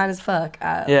 you're fine as fuck.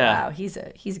 Wow, he's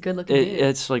a good looking dude.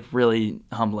 It's like really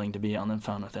humbling to be on the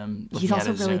phone with him. He's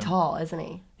also really tall, isn't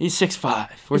he? He's 6'5".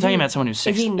 We're talking about someone who's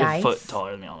is he nice? a foot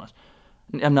taller than me almost.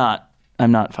 I'm not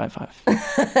 5'5".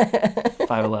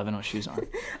 5'11" with shoes on.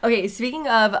 Okay, speaking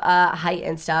of height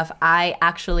and stuff, I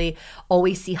actually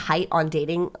always see height on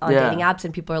dating apps,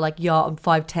 and people are like, "Yo, I'm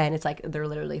 5'10". It's like they're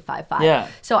literally 5'5". Yeah.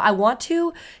 So I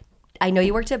know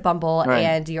you worked at Bumble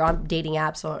and you're on dating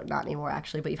apps, or not anymore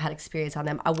actually, but you've had experience on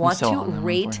them. I want to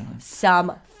rate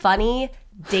some funny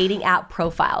dating app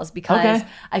profiles because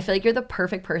I feel like you're the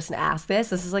perfect person to ask this.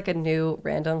 This is like a new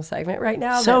random segment right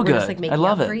now. So that we're good. Just like making I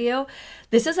love up it. for you.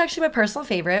 This is actually my personal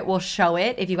favorite. We'll show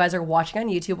it. If you guys are watching on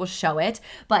YouTube, we'll show it.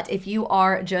 But if you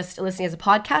are just listening as a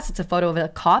podcast, it's a photo of a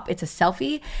cop. It's a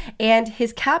selfie. And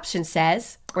his caption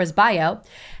says, or his bio,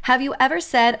 have you ever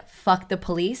said, fuck the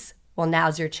police? Well,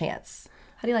 now's your chance.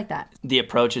 How do you like that? The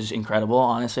approach is incredible,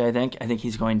 honestly, I think. I think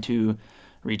he's going to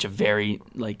reach a very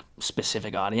like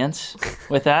specific audience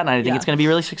with that, and I think it's going to be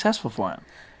really successful for him.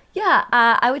 Yeah,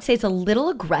 I would say it's a little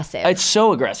aggressive. It's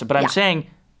so aggressive, but I'm saying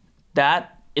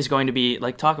that is going to be,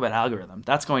 like, talk about algorithm.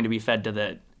 That's going to be fed to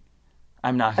the,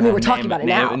 I'm not going to we're talking about it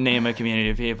now. Name a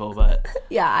community of people, but.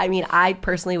 Yeah, I mean, I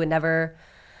personally would never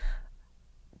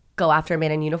go after a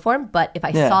man in uniform, but if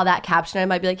I saw that caption, I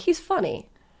might be like, he's funny.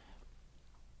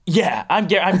 Yeah, I'm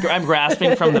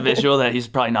grasping from the visual that he's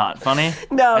probably not funny.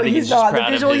 No, he's not. The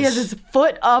visual, he has his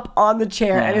foot up on the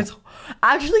chair, and it's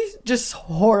actually just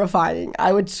horrifying.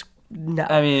 No.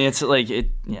 I mean, it's like,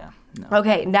 no.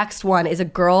 Okay, next one is a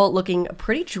girl looking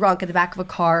pretty drunk at the back of a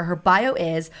car. Her bio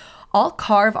is, I'll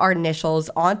carve our initials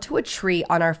onto a tree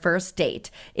on our first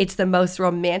date. It's the most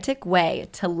romantic way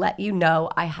to let you know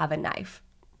I have a knife.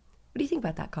 What do you think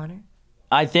about that, Connor?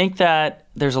 I think that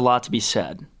there's a lot to be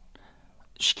said.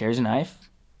 she carries a knife.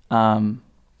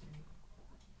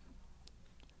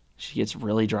 She gets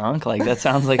really drunk. Like, that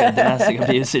sounds like a domestic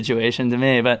abuse situation to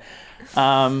me. But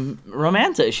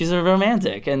romantic. She's a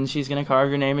romantic, and she's gonna carve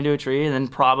your name into a tree and then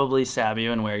probably stab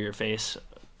you and wear your face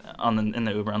in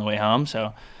the Uber on the way home.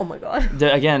 So, Oh my God.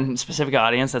 Again, specific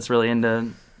audience that's really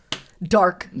into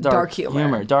Dark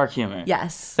humor. Dark humor.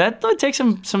 Yes. That takes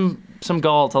some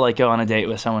gall to like go on a date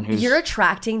with someone who's. You're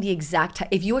attracting the exact.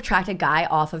 If you attract a guy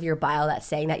off of your bio that's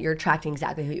saying that, you're attracting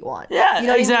exactly who you want. Yeah, you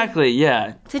know exactly.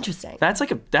 Yeah, it's interesting. that's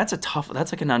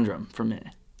a conundrum for me.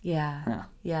 Yeah.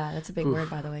 That's a big word,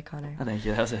 by the way, Connor. Oh, thank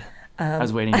you. I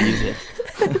was waiting to use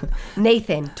it.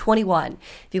 Nathan, 21.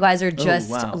 If you guys are just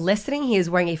wow. listening, he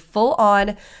is wearing a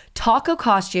full-on taco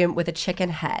costume with a chicken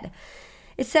head.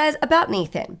 It says about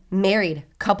Nathan, married,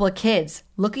 couple of kids,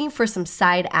 looking for some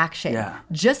side action. Yeah.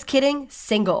 Just kidding,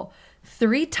 single.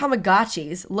 3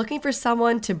 Tamagotchis, looking for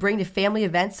someone to bring to family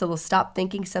events so they'll stop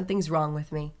thinking something's wrong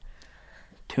with me.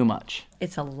 Too much.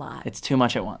 It's a lot. It's too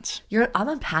much at once. I'm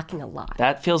unpacking a lot.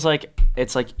 That feels like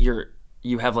it's like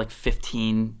you have like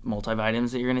 15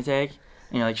 multivitamins that you're gonna take,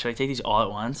 and you're like, should I take these all at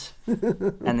once?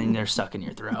 And then they're stuck in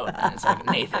your throat, and it's like,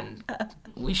 Nathan,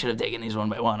 we should have taken these one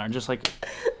by one. Or just like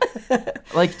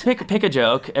pick a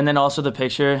joke, and then also the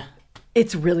picture.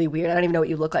 It's really weird. I don't even know what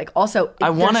you look like. Also, I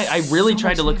really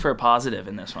tried to look for a positive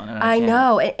in this one. And I can't.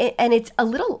 know, and it's a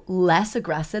little less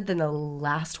aggressive than the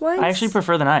last one. I actually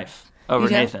prefer the knife over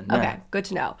Nathan. Yeah. Okay, good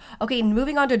to know. Okay,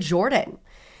 moving on to Jordan.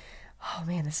 Oh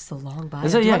man, this is a long bio.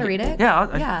 Do you want to read it? Yeah,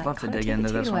 I'd love to dig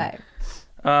into this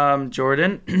one.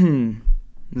 Jordan,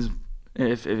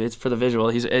 if it's for the visual,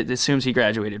 it assumes he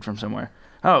graduated from somewhere.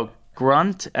 Oh,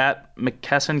 Grunt at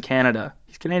McKesson, Canada.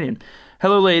 He's Canadian.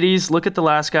 Hello, ladies. Look at the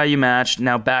last guy you matched.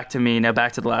 Now back to me. Now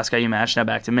back to the last guy you matched. Now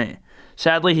back to me.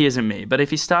 Sadly, he isn't me. But if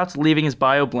he stopped leaving his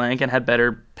bio blank and had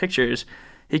better pictures,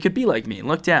 he could be like me.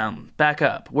 Look down. Back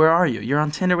up. Where are you? You're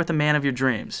on Tinder with the man of your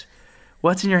dreams.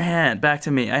 What's in your hand? Back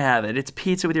to me. I have it. It's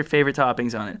pizza with your favorite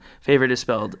toppings on it. Favorite is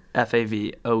spelled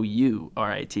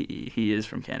Favourite. He is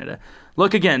from Canada.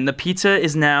 Look again. The pizza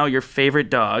is now your favorite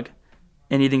dog.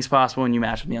 Anything's possible when you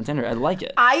match with me on Tinder. I like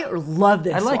it. I love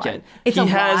this. I like one. it. It's a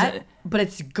lot, but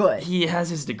it's good. He has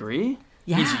his degree.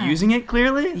 Yeah. He's using it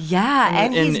clearly. Yeah,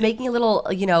 and he's making a little,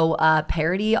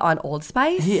 parody on Old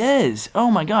Spice. He is. Oh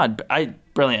my God.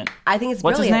 Brilliant. I think it's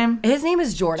What's brilliant. his name? His name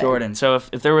is Jordan. Jordan. So if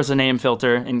there was a name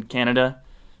filter in Canada,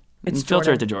 it's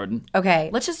filter it to Jordan. Okay,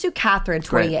 let's just do Catherine,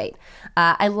 28.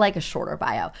 I like a shorter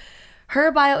bio.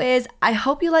 Her bio is, I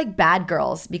hope you like bad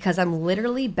girls because I'm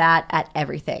literally bad at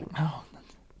everything. Oh.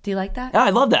 Do you like that? Yeah,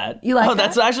 I love that. You like that? Oh,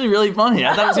 that's actually really funny.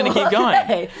 I thought it was going to keep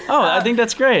going. I think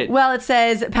that's great. Well, it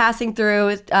says, passing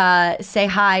through, say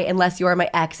hi unless you're my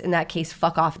ex. In that case,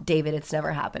 fuck off, David. It's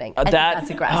never happening. I think that's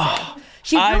aggressive.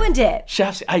 She ruined it.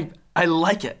 Chefs, I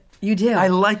like it. You do? I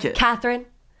like it. Catherine,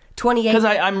 28. Because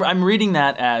I'm reading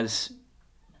that as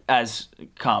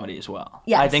comedy as well.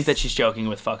 Yes. I think that she's joking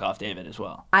with fuck off David as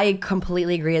well. I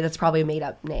completely agree. That's probably a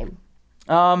made-up name.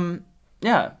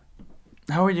 Yeah.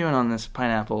 How are we doing on this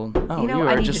pineapple? Oh, you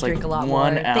I are need just to like drink a lot 1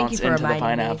 more. Thank ounce you for into the reminding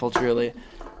me. pineapple, truly.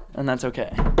 And that's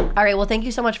okay. All right. Well, thank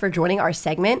you so much for joining our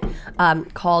segment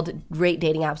called Rate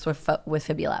Dating Apps with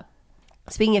Fibula.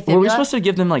 Speaking of Fibula. Were we supposed to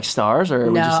give them like stars, or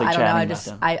are we just like I don't chatting know.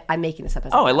 about them? I'm making this up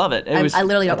as I love it. I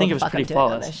literally don't I think know it what was the fuck I'm pretty doing on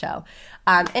flawless. this show.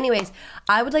 Anyways,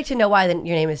 I would like to know why your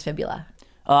name is Fibula.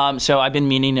 So I've been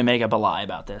meaning to make up a lie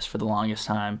about this for the longest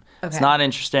time. Okay. It's not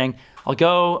interesting. I'm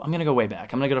going to go way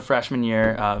back. I'm going to go to freshman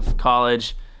year of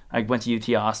college. I went to UT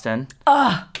Austin.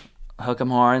 Hook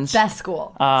 'em horns. Best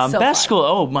school. Best school.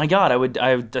 Oh my God.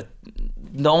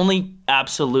 The only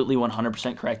absolutely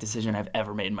 100% correct decision I've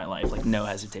ever made in my life. Like, no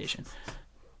hesitation.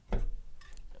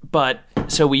 But,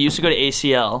 so we used to go to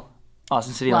ACL,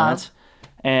 Austin City Limits.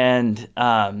 And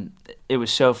it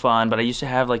was so fun. But I used to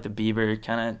have like the Bieber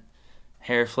kind of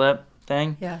hair flip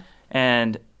thing. Yeah.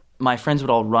 And my friends would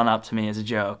all run up to me as a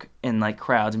joke in like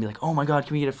crowds and be like, oh my God,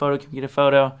 can we get a photo? Can we get a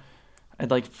photo? I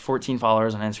had like 14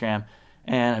 followers on Instagram.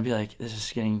 And I'd be like, this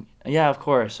is getting, yeah, of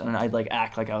course. And I'd like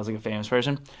act like I was like a famous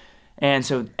person. And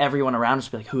so everyone around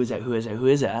us would be like, who is that? Who is that? Who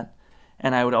is that?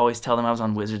 And I would always tell them I was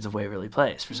on Wizards of Waverly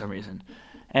Place for some reason.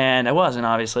 And I wasn't,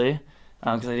 obviously,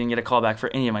 because I didn't get a call back for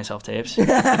any of my self-tapes.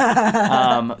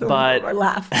 But Or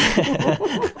laugh.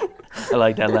 I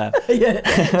like that laugh. Yeah,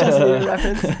 just a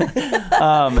reference.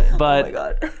 But Oh my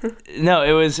God. no,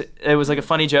 it was like a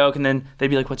funny joke, and then they'd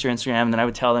be like, what's your Instagram? And then I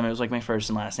would tell them it was like my first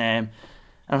and last name. And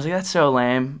I was like, that's so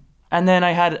lame. And then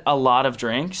I had a lot of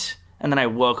drinks, and then I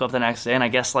woke up the next day, and I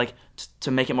guess like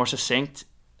to make it more succinct,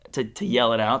 to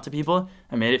yell it out to people,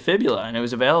 I made it Fibula, and it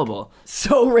was available.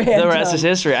 So random. The rest is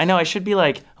history. I know I should be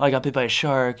like, oh, I got bit by a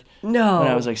shark. No. When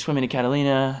I was like swimming in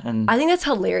Catalina. And I think that's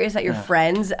hilarious that your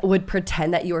friends would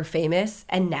pretend that you were famous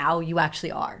and now you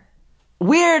actually are.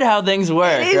 Weird how things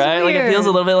work, It is right? Like it weird. feels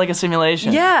a little bit like a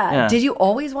simulation. Yeah. Did you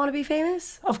always want to be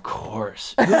famous? Of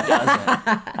course. Who doesn't?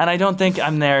 And I don't think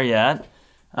I'm there yet.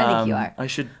 I think you are. I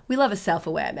should. We love a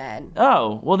self-aware man.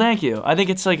 Oh, well, thank you. I think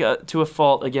it's like to a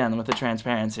fault, again, with the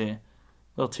transparency. A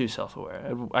little too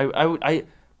self-aware. I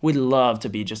would love to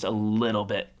be just a little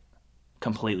bit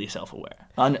completely self-aware.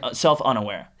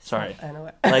 Self-unaware. Sorry.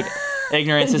 Self-unaware. Like,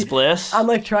 ignorance is bliss. I'm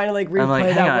like trying to like replay I'm like,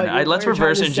 hang that. on. Let's what you're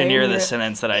reverse trying to say engineer here. this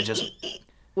sentence that I just...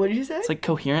 What did you say? It's like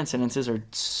coherent sentences are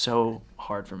so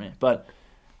hard for me. But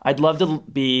I'd love to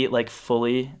be like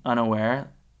fully unaware,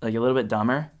 like a little bit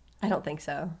dumber. I don't think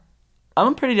so.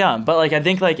 I'm pretty dumb, but like I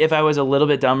think like if I was a little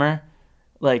bit dumber,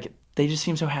 like they just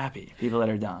seem so happy, people that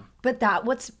are dumb. But that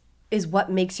is what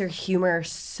makes your humor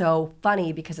so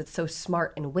funny because it's so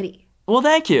smart and witty. Well,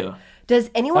 thank you.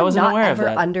 Does anyone wasn't not aware of ever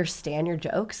that. understand your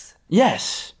jokes?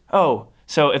 Yes. Oh,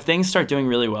 so if things start doing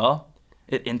really well,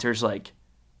 it enters like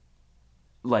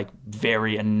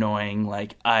very annoying,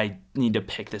 like I need to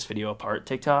pick this video apart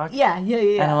TikTok. Yeah.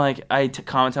 And I'm like, I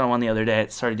commented on one the other day,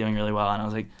 it started doing really well, and I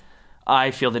was like,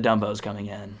 I feel the Dumbos coming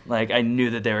in. Like, I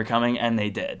knew that they were coming, and they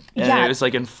did. And Yeah. it was,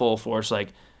 like, in full force, like,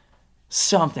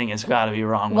 something has got to be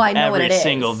wrong Well, I with know what every it is.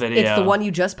 single video. It's the one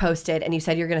you just posted, and you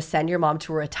said you're going to send your mom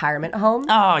to a retirement home.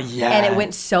 Oh, yeah. And it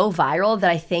went so viral that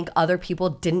I think other people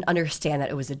didn't understand that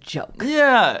it was a joke.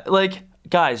 Yeah, like,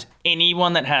 guys,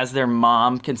 anyone that has their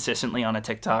mom consistently on a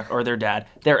TikTok or their dad,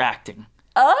 they're acting.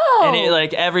 Oh. And it,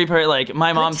 like, like,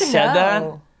 my mom to said know.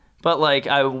 that, but, like,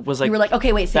 I was like... You were like,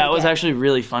 okay, wait, say it that was again. actually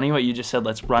really funny what you just said.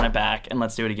 Let's run it back and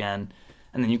let's do it again.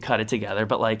 And then you cut it together.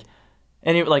 But like,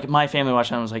 and it, like my family watched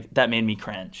it and was like, that made me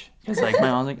cringe. Because like my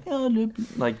mom's like, oh,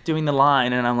 like doing the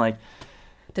line. And I'm like,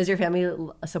 Does your family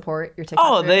support your TikTok?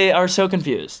 oh, group? they are so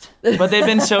confused. But they've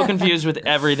been so confused with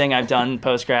everything I've done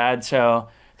post-grad. So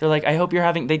they're like, I hope you're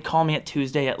having, they'd call me at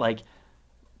Tuesday at like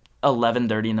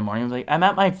 11:30 in the morning. I'm like, I'm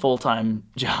at my full-time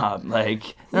job.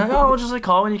 Like, they're like, oh, we'll just like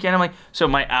call when you can. I'm like, so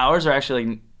my hours are actually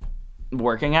like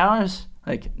working hours,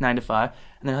 like 9 to 5.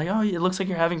 And they're like, oh, it looks like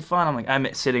you're having fun. I'm like,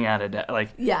 I'm sitting at a desk. Like,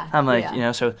 Yeah, I'm like, yeah. you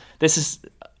know, so this is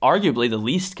arguably the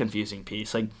least confusing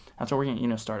piece. Like, after working, you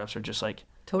know, startups are just like,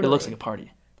 Totally. it looks like a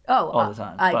party. Oh, all the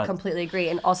time, I but- completely agree.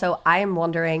 And also, I am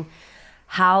wondering,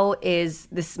 how is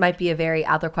this? Might be a very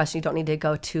out there question. You don't need to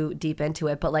go too deep into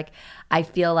it, but like, I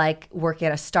feel like working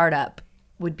at a startup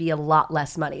would be a lot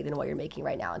less money than what you're making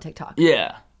right now on TikTok.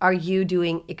 Yeah. Are you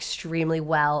doing extremely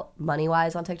well money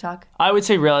wise on TikTok? I would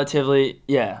say relatively,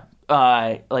 yeah.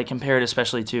 Like compared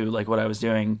especially to like what I was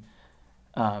doing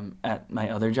at my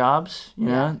other jobs, you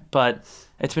know. But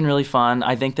it's been really fun.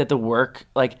 I think that the work,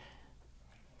 like,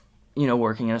 you know,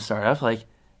 working in a startup, like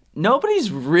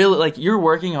nobody's really like you're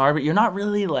working hard, but you're not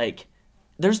really like.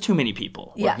 There's too many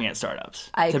people Yeah. working at startups.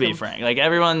 I to be com- frank, like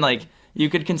everyone, like you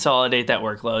could consolidate that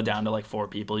workload down to like 4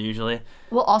 people usually.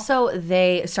 Well, also,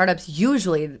 startups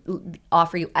usually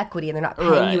offer you equity and they're not paying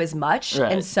Right. you as much. Right.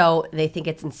 And so they think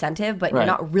it's incentive, but you're Right.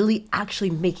 not really actually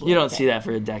making You don't anything. see that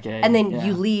for a decade. And then yeah.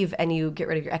 you leave and you get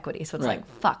rid of your equity. So it's Right.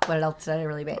 like, fuck, what else did I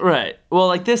really make? Right. Well,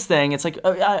 like this thing, it's like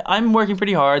I'm working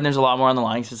pretty hard, and there's a lot more on the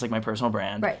line because it's like my personal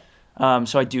brand. Right.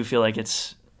 So I do feel like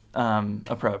it's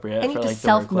appropriate. And you for, have to like, the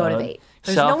self-motivate. workload.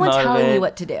 There's no one telling Self-motivate. you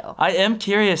what to do. I am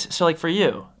curious. So like for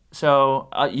you, so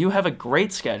you have a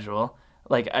great schedule.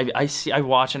 Like I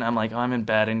watch and I'm like, oh, I'm in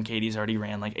bed and Katie's already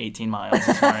ran like 18 miles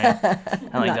this morning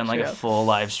and like Not done like a true. full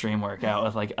live stream workout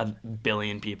with like 1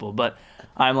 billion people. But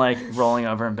I'm like rolling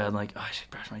over in bed like, oh, I should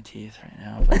brush my teeth right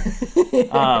now.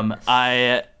 But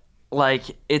I like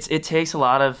it takes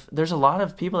there's a lot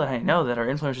of people that I know that are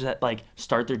influencers that like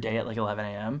start their day at like 11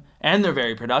 a.m. and they're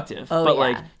very productive. Oh, but yeah.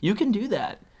 like you can do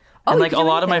that. Oh, And you like can a do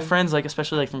lot of my anything. friends, like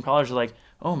especially like from college, are like,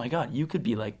 oh my god, you could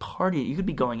be like partying, you could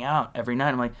be going out every night.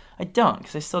 I'm like, I don't,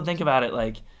 because I still think about it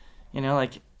like, you know,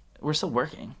 like we're still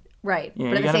working. Right. Yeah,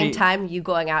 but at you the gotta same be- time, you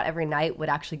going out every night would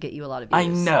actually get you a lot of views. I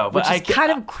know, but which is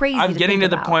kind of crazy. I'm getting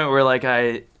think to the about. point where like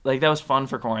that was fun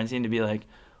for quarantine to be like,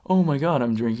 oh my god,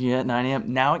 I'm drinking at 9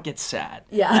 a.m. Now it gets sad.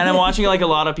 Yeah. And I'm watching like a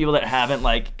lot of people that haven't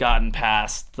like gotten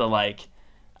past the like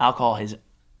alcohol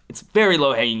it's very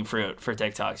low hanging fruit for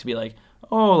TikTok to be like,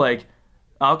 oh, like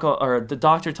alcohol, or the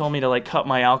doctor told me to like cut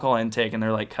my alcohol intake and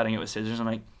they're like cutting it with scissors. I'm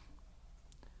like,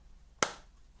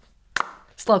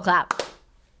 Slow clap.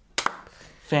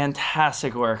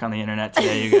 fantastic work on the internet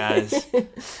today, you guys.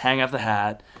 Hang up the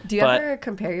hat. Do you ever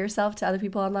compare yourself to other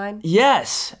people online?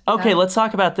 Yes. Okay, Yeah. let's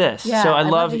talk about this. Yeah, so I I'd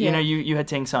love love, to you hear. know, you had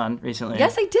Tinks on recently.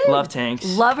 Yes, I did. Love Tinks.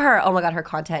 Love her. Oh my God, her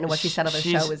content and what she said on the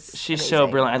She's- show was She's so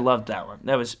amazing. brilliant. I loved that one.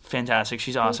 That was fantastic.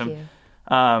 She's awesome.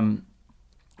 you.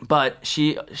 But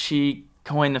she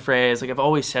coined the phrase, like I've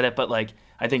always said it, but like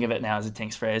I think of it now as a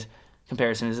Tinks phrase.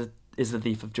 Comparison is the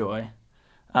thief of joy.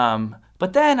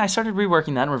 But then I started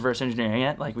reworking that and reverse engineering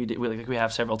it, like we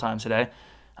have several times today.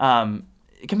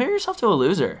 Compare yourself to a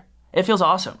loser. It feels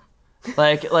awesome.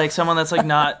 Like someone that's like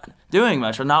not doing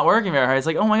much or not working very hard. It's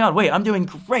like, oh my God, wait, I'm doing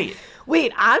great.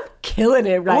 Wait, I'm killing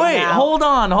it right Wait, now. hold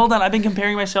on. I've been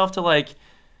comparing myself to like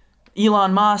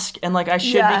Elon Musk, and like I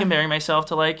should Yeah. be comparing myself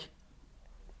to like,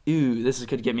 ooh,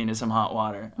 could get me into some hot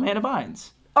water. Amanda Bynes.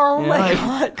 Oh You my know, like-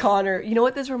 God, Connor. You know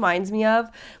what this reminds me of?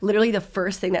 Literally the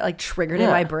first thing that like triggered in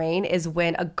Yeah. my brain is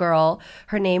when a girl,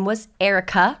 her name was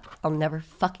Erica. I'll never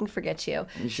fucking forget you.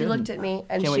 She shouldn't. looked at me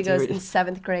and Can't she wait to goes, read it. in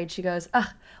 7th grade, she goes, ugh,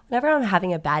 whenever I'm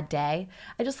having a bad day,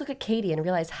 I just look at Katie and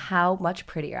realize how much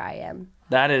prettier I am.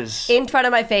 That is. In front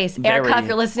of my face. Erica, Very- if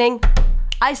you're listening,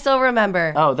 I still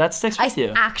remember. Oh, that sticks with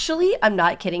you. Actually, I'm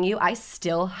not kidding you. I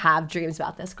still have dreams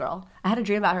about this girl. I had a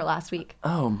dream about her last week.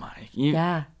 Oh my. Yeah.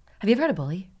 Yeah. Have you ever had a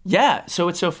bully? Yeah. So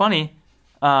it's so funny.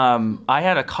 I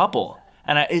had a couple,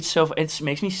 and it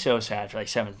makes me so sad for like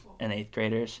 7th and 8th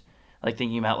graders. Like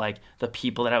thinking about like the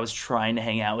people that I was trying to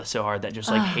hang out with so hard that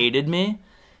just like hated me,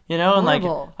 you know, and like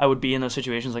Horrible. I would be in those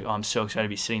situations like, oh, I'm so excited to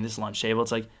be sitting at this lunch table.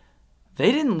 It's like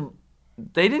they didn't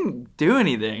do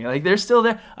anything. Like they're still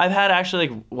there. I've had actually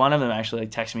like one of them actually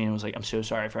like text me and was like, I'm so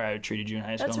sorry for how I treated you in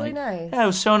high school. That's I'm really like, nice. Yeah, it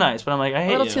was so nice, but I'm like, I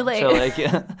hate little you. too late. So like,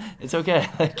 it's okay.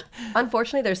 Like,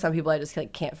 Unfortunately, there's some people I just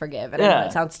like can't forgive, and I Yeah. know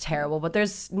it sounds terrible, but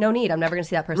there's no need. I'm never gonna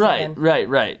see that person again.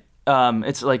 Right.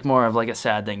 It's like more of like a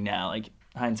sad thing now. Like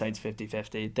hindsight's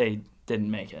 50-50. They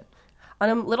didn't make it. On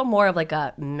a little more of like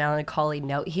a melancholy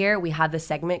note here, we have this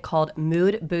segment called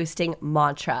Mood Boosting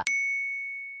Mantra.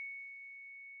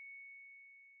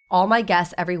 All my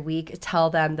guests every week tell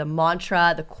them the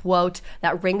mantra, the quote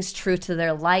that rings true to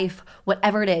their life,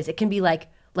 whatever it is. It can be like,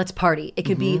 let's party. It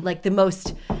could be like the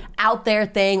most out there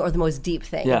thing or the most deep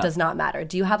thing. Yeah. It does not matter.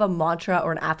 Do you have a mantra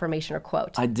or an affirmation or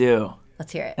quote? I do.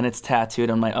 Let's hear it. And it's tattooed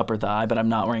on my upper thigh, but I'm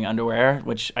not wearing underwear,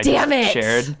 which I Damn just it!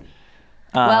 shared.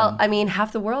 Well, I mean,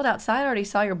 half the world outside already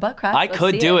saw your butt crack. I Let's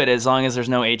could see do it as long as there's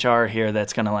no HR here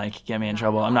that's gonna like get me in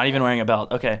trouble. I'm not even wearing a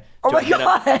belt. Okay. Oh Do my I get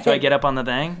up- God. Do I get up on the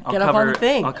thing? I'll Get up on the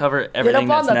thing. I'll cover Get everything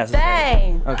up on that's the necessary.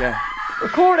 thing. Okay.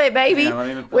 Record it, baby. Yeah,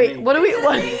 let me- Wait, what do we?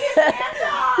 What?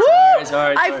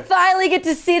 Sorry. I finally get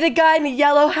to see the guy in the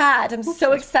yellow hat. I'm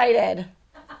so excited.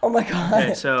 Oh my God.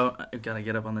 Okay, so I gotta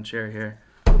get up on the chair here.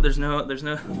 There's no.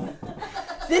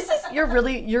 This is, you're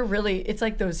really, it's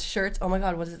like those shirts. Oh my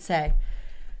God, what does it say?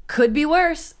 Could be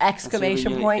worse!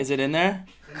 Exclamation point. Is it in there?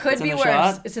 Could It's in be the worse.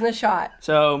 shot? It's in the shot.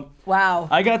 So Wow.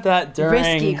 I got that during.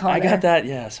 Risky, Connor. I got that.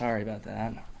 Yeah, sorry about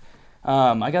that.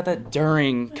 I got that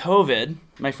during COVID.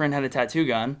 My friend had a tattoo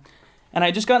gun, and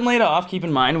I just gotten laid off. Keep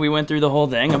in mind, we went through the whole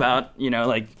thing about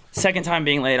like second time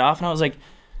being laid off, and I was like,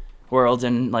 world's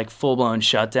in like full blown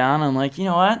shutdown. I'm like, you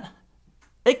know what?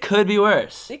 It could be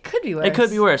worse. It could be worse. It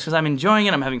could be worse because I'm enjoying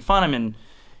it. I'm having fun. I'm in,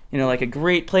 like a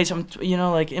great place. I'm,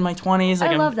 like in my 20s. Like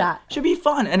I love that. Should be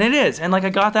fun, and it is. And like I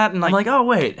got that, and I'm like, oh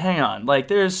wait, hang on. Like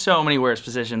there's so many worse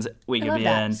positions we I could love be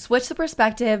that. in. Switch the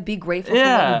perspective. Be grateful for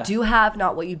Yeah. what you do have,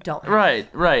 not what you don't have.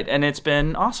 Right. And it's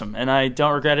been awesome, and I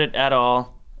don't regret it at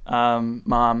all.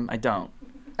 Mom, I don't.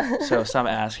 So stop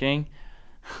asking.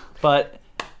 But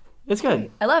it's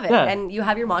good. I love it. Yeah. And you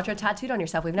have your mantra tattooed on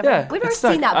yourself. We've never It's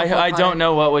stuck. seen that before. I Connor. don't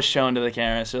know what was shown to the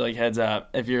camera, so like heads up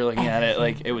if you're looking at it.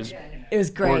 Like it was. It was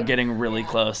great. We're getting really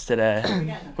close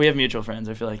today. We have mutual friends.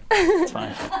 I feel like it's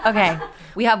fine. Okay,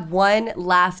 we have one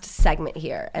last segment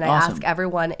here, and I Awesome. ask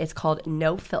everyone. It's called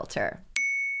No Filter.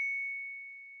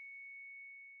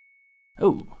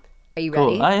 Oh, Are you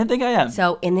ready? cool. I think I am.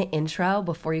 So in the intro,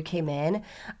 before you came in,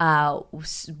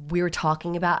 we were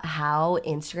talking about how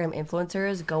Instagram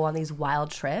influencers go on these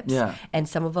wild trips. Yeah. And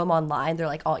some of them online, they're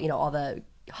like all the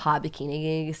hot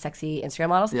bikini, sexy Instagram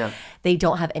models. Yeah. They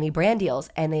don't have any brand deals,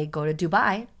 and they go to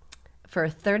Dubai for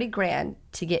 30 grand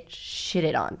to get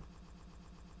shitted on.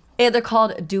 And they're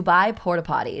called Dubai porta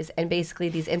potties, and basically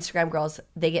these Instagram girls,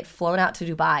 they get flown out to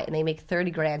Dubai and they make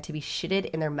 30 grand to be shitted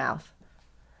in their mouth.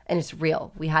 And it's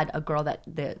real. We had a girl that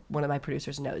one of my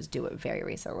producers knows do it very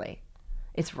recently.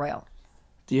 It's real.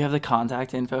 Do you have the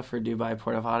contact info for Dubai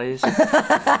porta potties?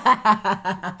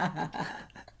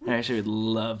 I actually would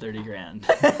love 30 grand.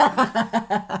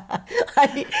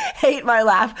 I hate my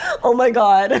laugh. Oh my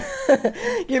God.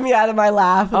 Get me out of my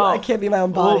laugh. I can't be my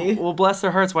own body. Well, bless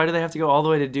their hearts. Why do they have to go all the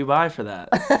way to Dubai for that?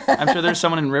 I'm sure there's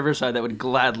someone in Riverside that would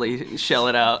gladly shell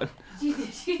it out.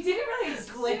 She didn't really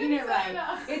explain it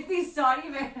right. It's these Saudi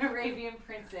Arabian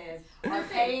princes are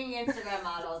paying Instagram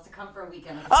models to come for a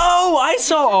weekend. Oh, I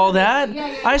saw all that.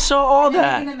 Yeah. I saw all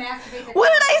that.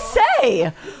 What did I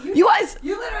say? You guys.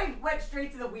 You literally went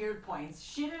straight to the weird points.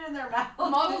 Shit it in their mouth.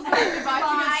 Models going to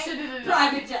Dubai to get shitted in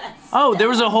private jets. Oh, there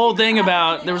was a whole thing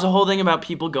about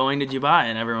people going to Dubai,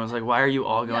 and everyone was like, "Why are you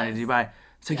all going to Dubai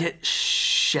to get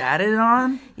shatted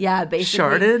on?" Yeah, basically.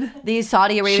 Sharted. These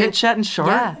Saudi Arabian. Shit, shat, and shart.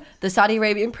 Yeah, the Saudi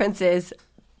Arabian princes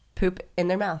poop in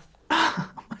their mouth.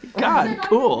 God,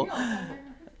 cool.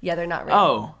 Yeah, they're not real.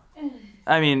 Oh,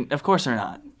 I mean, of course they're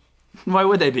not. Why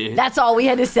would they be? That's all we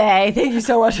had to say. Thank you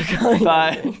so much for coming.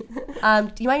 Bye.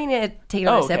 Do you mind me to take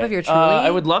another sip of your Truly? I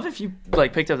would love if you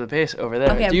picked up the pace over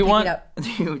there. Okay, do you I'm want?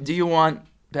 picking it Do you want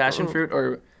passion fruit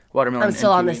or watermelon? I'm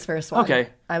still and on kiwi? this first one. Okay.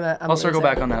 I'm I'll circle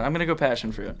loser. back on that. I'm gonna go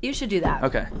passion fruit. You should do that.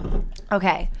 Okay.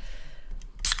 Okay.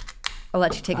 I'll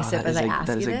let you take a sip that as is I a- ask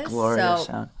that you is this. a glorious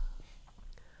So, sound.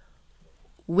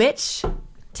 which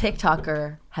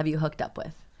TikToker have you hooked up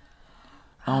with?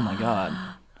 Oh my god.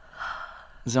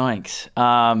 Zoinks.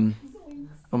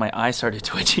 Oh, my eye started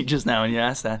twitching just now when you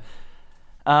asked that.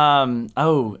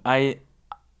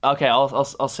 Okay,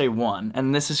 I'll say one,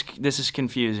 and this is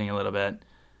confusing a little bit.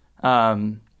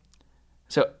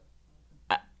 So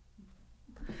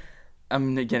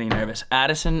I'm getting nervous.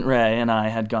 Addison Rae and I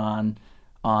had gone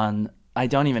on, I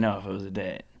don't even know if it was a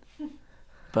date,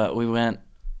 but we went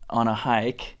on a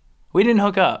hike. We didn't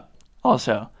hook up.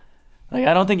 Also,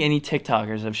 I don't think any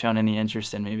TikTokers have shown any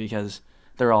interest in me because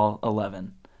they're all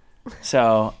 11.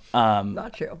 So,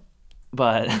 Not true.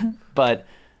 but,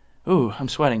 ooh, I'm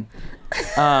sweating.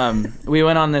 We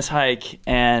went on this hike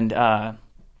and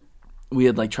we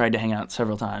had tried to hang out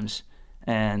several times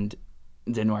and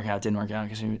didn't work out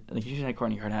because you should have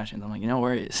Kourtney Kardashian. I'm like, no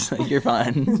worries, you're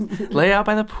fine. Lay out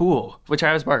by the pool, which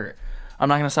Travis Barker. I'm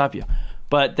not gonna stop you.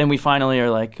 But then we finally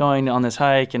are going on this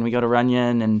hike and we go to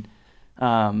Runyon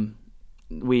and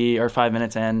we are 5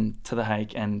 minutes in to the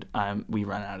hike and we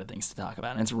run out of things to talk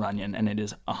about. And it's Runyon and it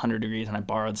is 100 degrees and I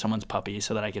borrowed someone's puppy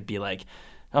so that I could be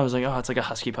I was like, oh, it's like a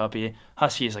husky puppy.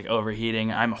 Husky is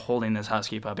overheating. I'm holding this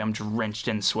husky puppy. I'm drenched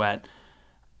in sweat.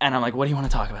 And I'm like, what do you want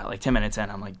to talk about? 10 minutes in,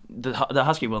 I'm like, the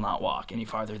husky will not walk any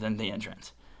farther than the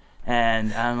entrance.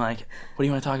 And I'm like, what do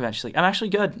you want to talk about? She's like, I'm actually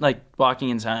good, walking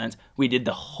in silence. We did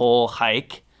the whole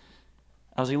hike.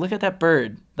 I was like, look at that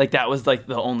bird. That was the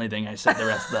only thing I said the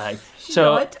rest of the hike.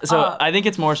 So I think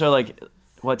it's more so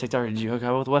what TikToker did you hook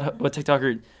up with? What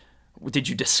TikToker did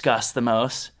you discuss the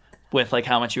most with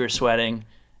how much you were sweating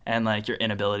and your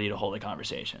inability to hold a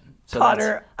conversation? So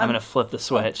Connor, I'm gonna flip the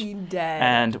switch. fucking dead.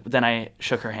 And then I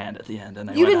shook her hand at the end.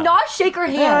 And You did not shake her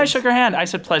hand. Yeah, I shook her hand. I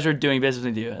said pleasure doing business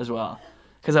with you as well.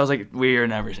 Because I was like, we are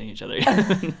never seeing each other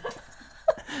again.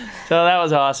 So that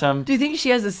was awesome. Do you think she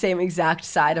has the same exact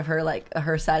side of her,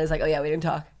 her side is oh yeah, we didn't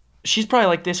talk? She's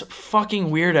probably this fucking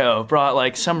weirdo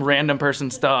brought some random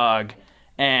person's dog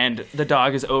and the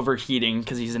dog is overheating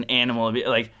because he's an animal.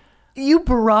 You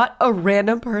brought a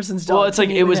random person's dog. Well, it's to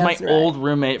me it was and my that's right. old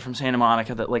roommate from Santa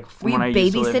Monica that from Were you when I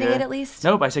used to live babysitting here. it at least?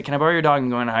 Nope. I said, can I borrow your dog? I'm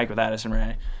going on a hike with Addison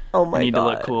Rae. Oh my I need God.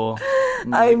 to look cool.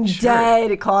 And I'm he's like, sure.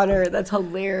 dead, Connor. That's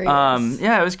hilarious.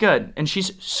 Yeah, it was good. And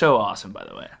she's so awesome, by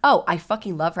the way. Oh, I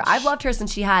fucking love her. I've loved her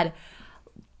since she had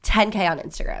 10K on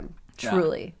Instagram.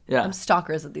 Truly. Yeah. I'm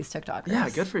stalkers of these TikTokers. Yeah,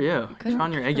 good for you. You're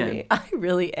on your A game. I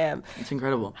really am. It's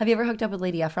incredible. Have you ever hooked up with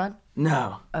Lady Efron?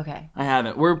 No, Okay. I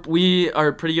haven't. We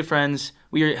are pretty good friends.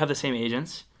 We have the same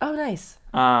agents. Oh, nice.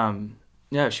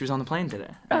 Yeah, she was on the plane today.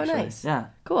 Oh, actually. nice. Yeah.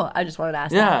 Cool. I just wanted to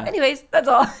ask Yeah. that. Anyways, that's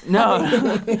all. No.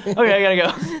 Okay, I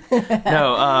gotta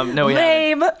go. No, we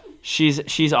haven't. Lame.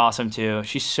 She's awesome too.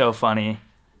 She's so funny.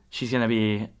 She's gonna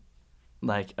be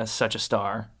such a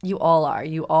star. You all are.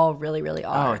 You all really, really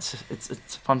are. Oh, it's a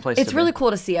fun place. It's to really be.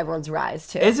 cool to see everyone's rise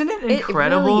too. Isn't it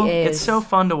incredible? It really is. It's so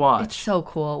fun to watch. It's so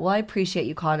cool. Well, I appreciate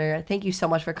you, Connor. Thank you so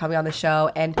much for coming on the show.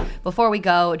 And before we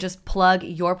go, just plug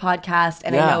your podcast.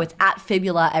 And I Yeah. know it's at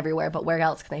Fibula everywhere, but where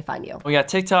else can they find you? We got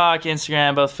TikTok,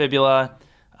 Instagram, both Fibula.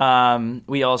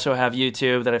 We also have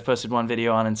YouTube that I've posted one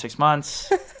video on in 6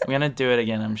 months. I'm going to do it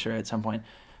again, I'm sure, at some point.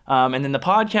 And then the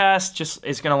podcast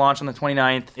is going to launch on the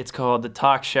 29th. It's called The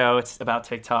Talk Show. It's about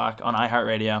TikTok on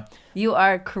iHeartRadio. You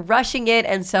are crushing it,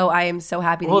 and so I am so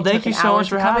happy that Well, you thank took you an so hour much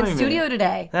to for come in having me. studio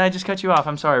today. I just cut you off.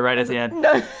 I'm sorry, right at the end.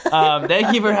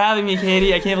 Thank you for having me,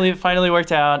 Katie. I can't believe it finally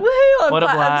worked out. Woohoo! What a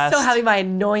blast. I'm so happy my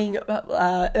annoying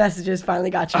messages finally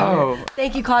got you. Oh.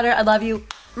 Thank you, Connor. I love you.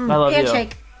 I love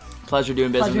Handshake. you. Pleasure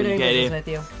doing business Pleasure with you, doing Katie. business with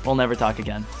you. We'll never talk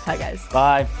again. Bye, guys.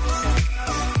 Bye.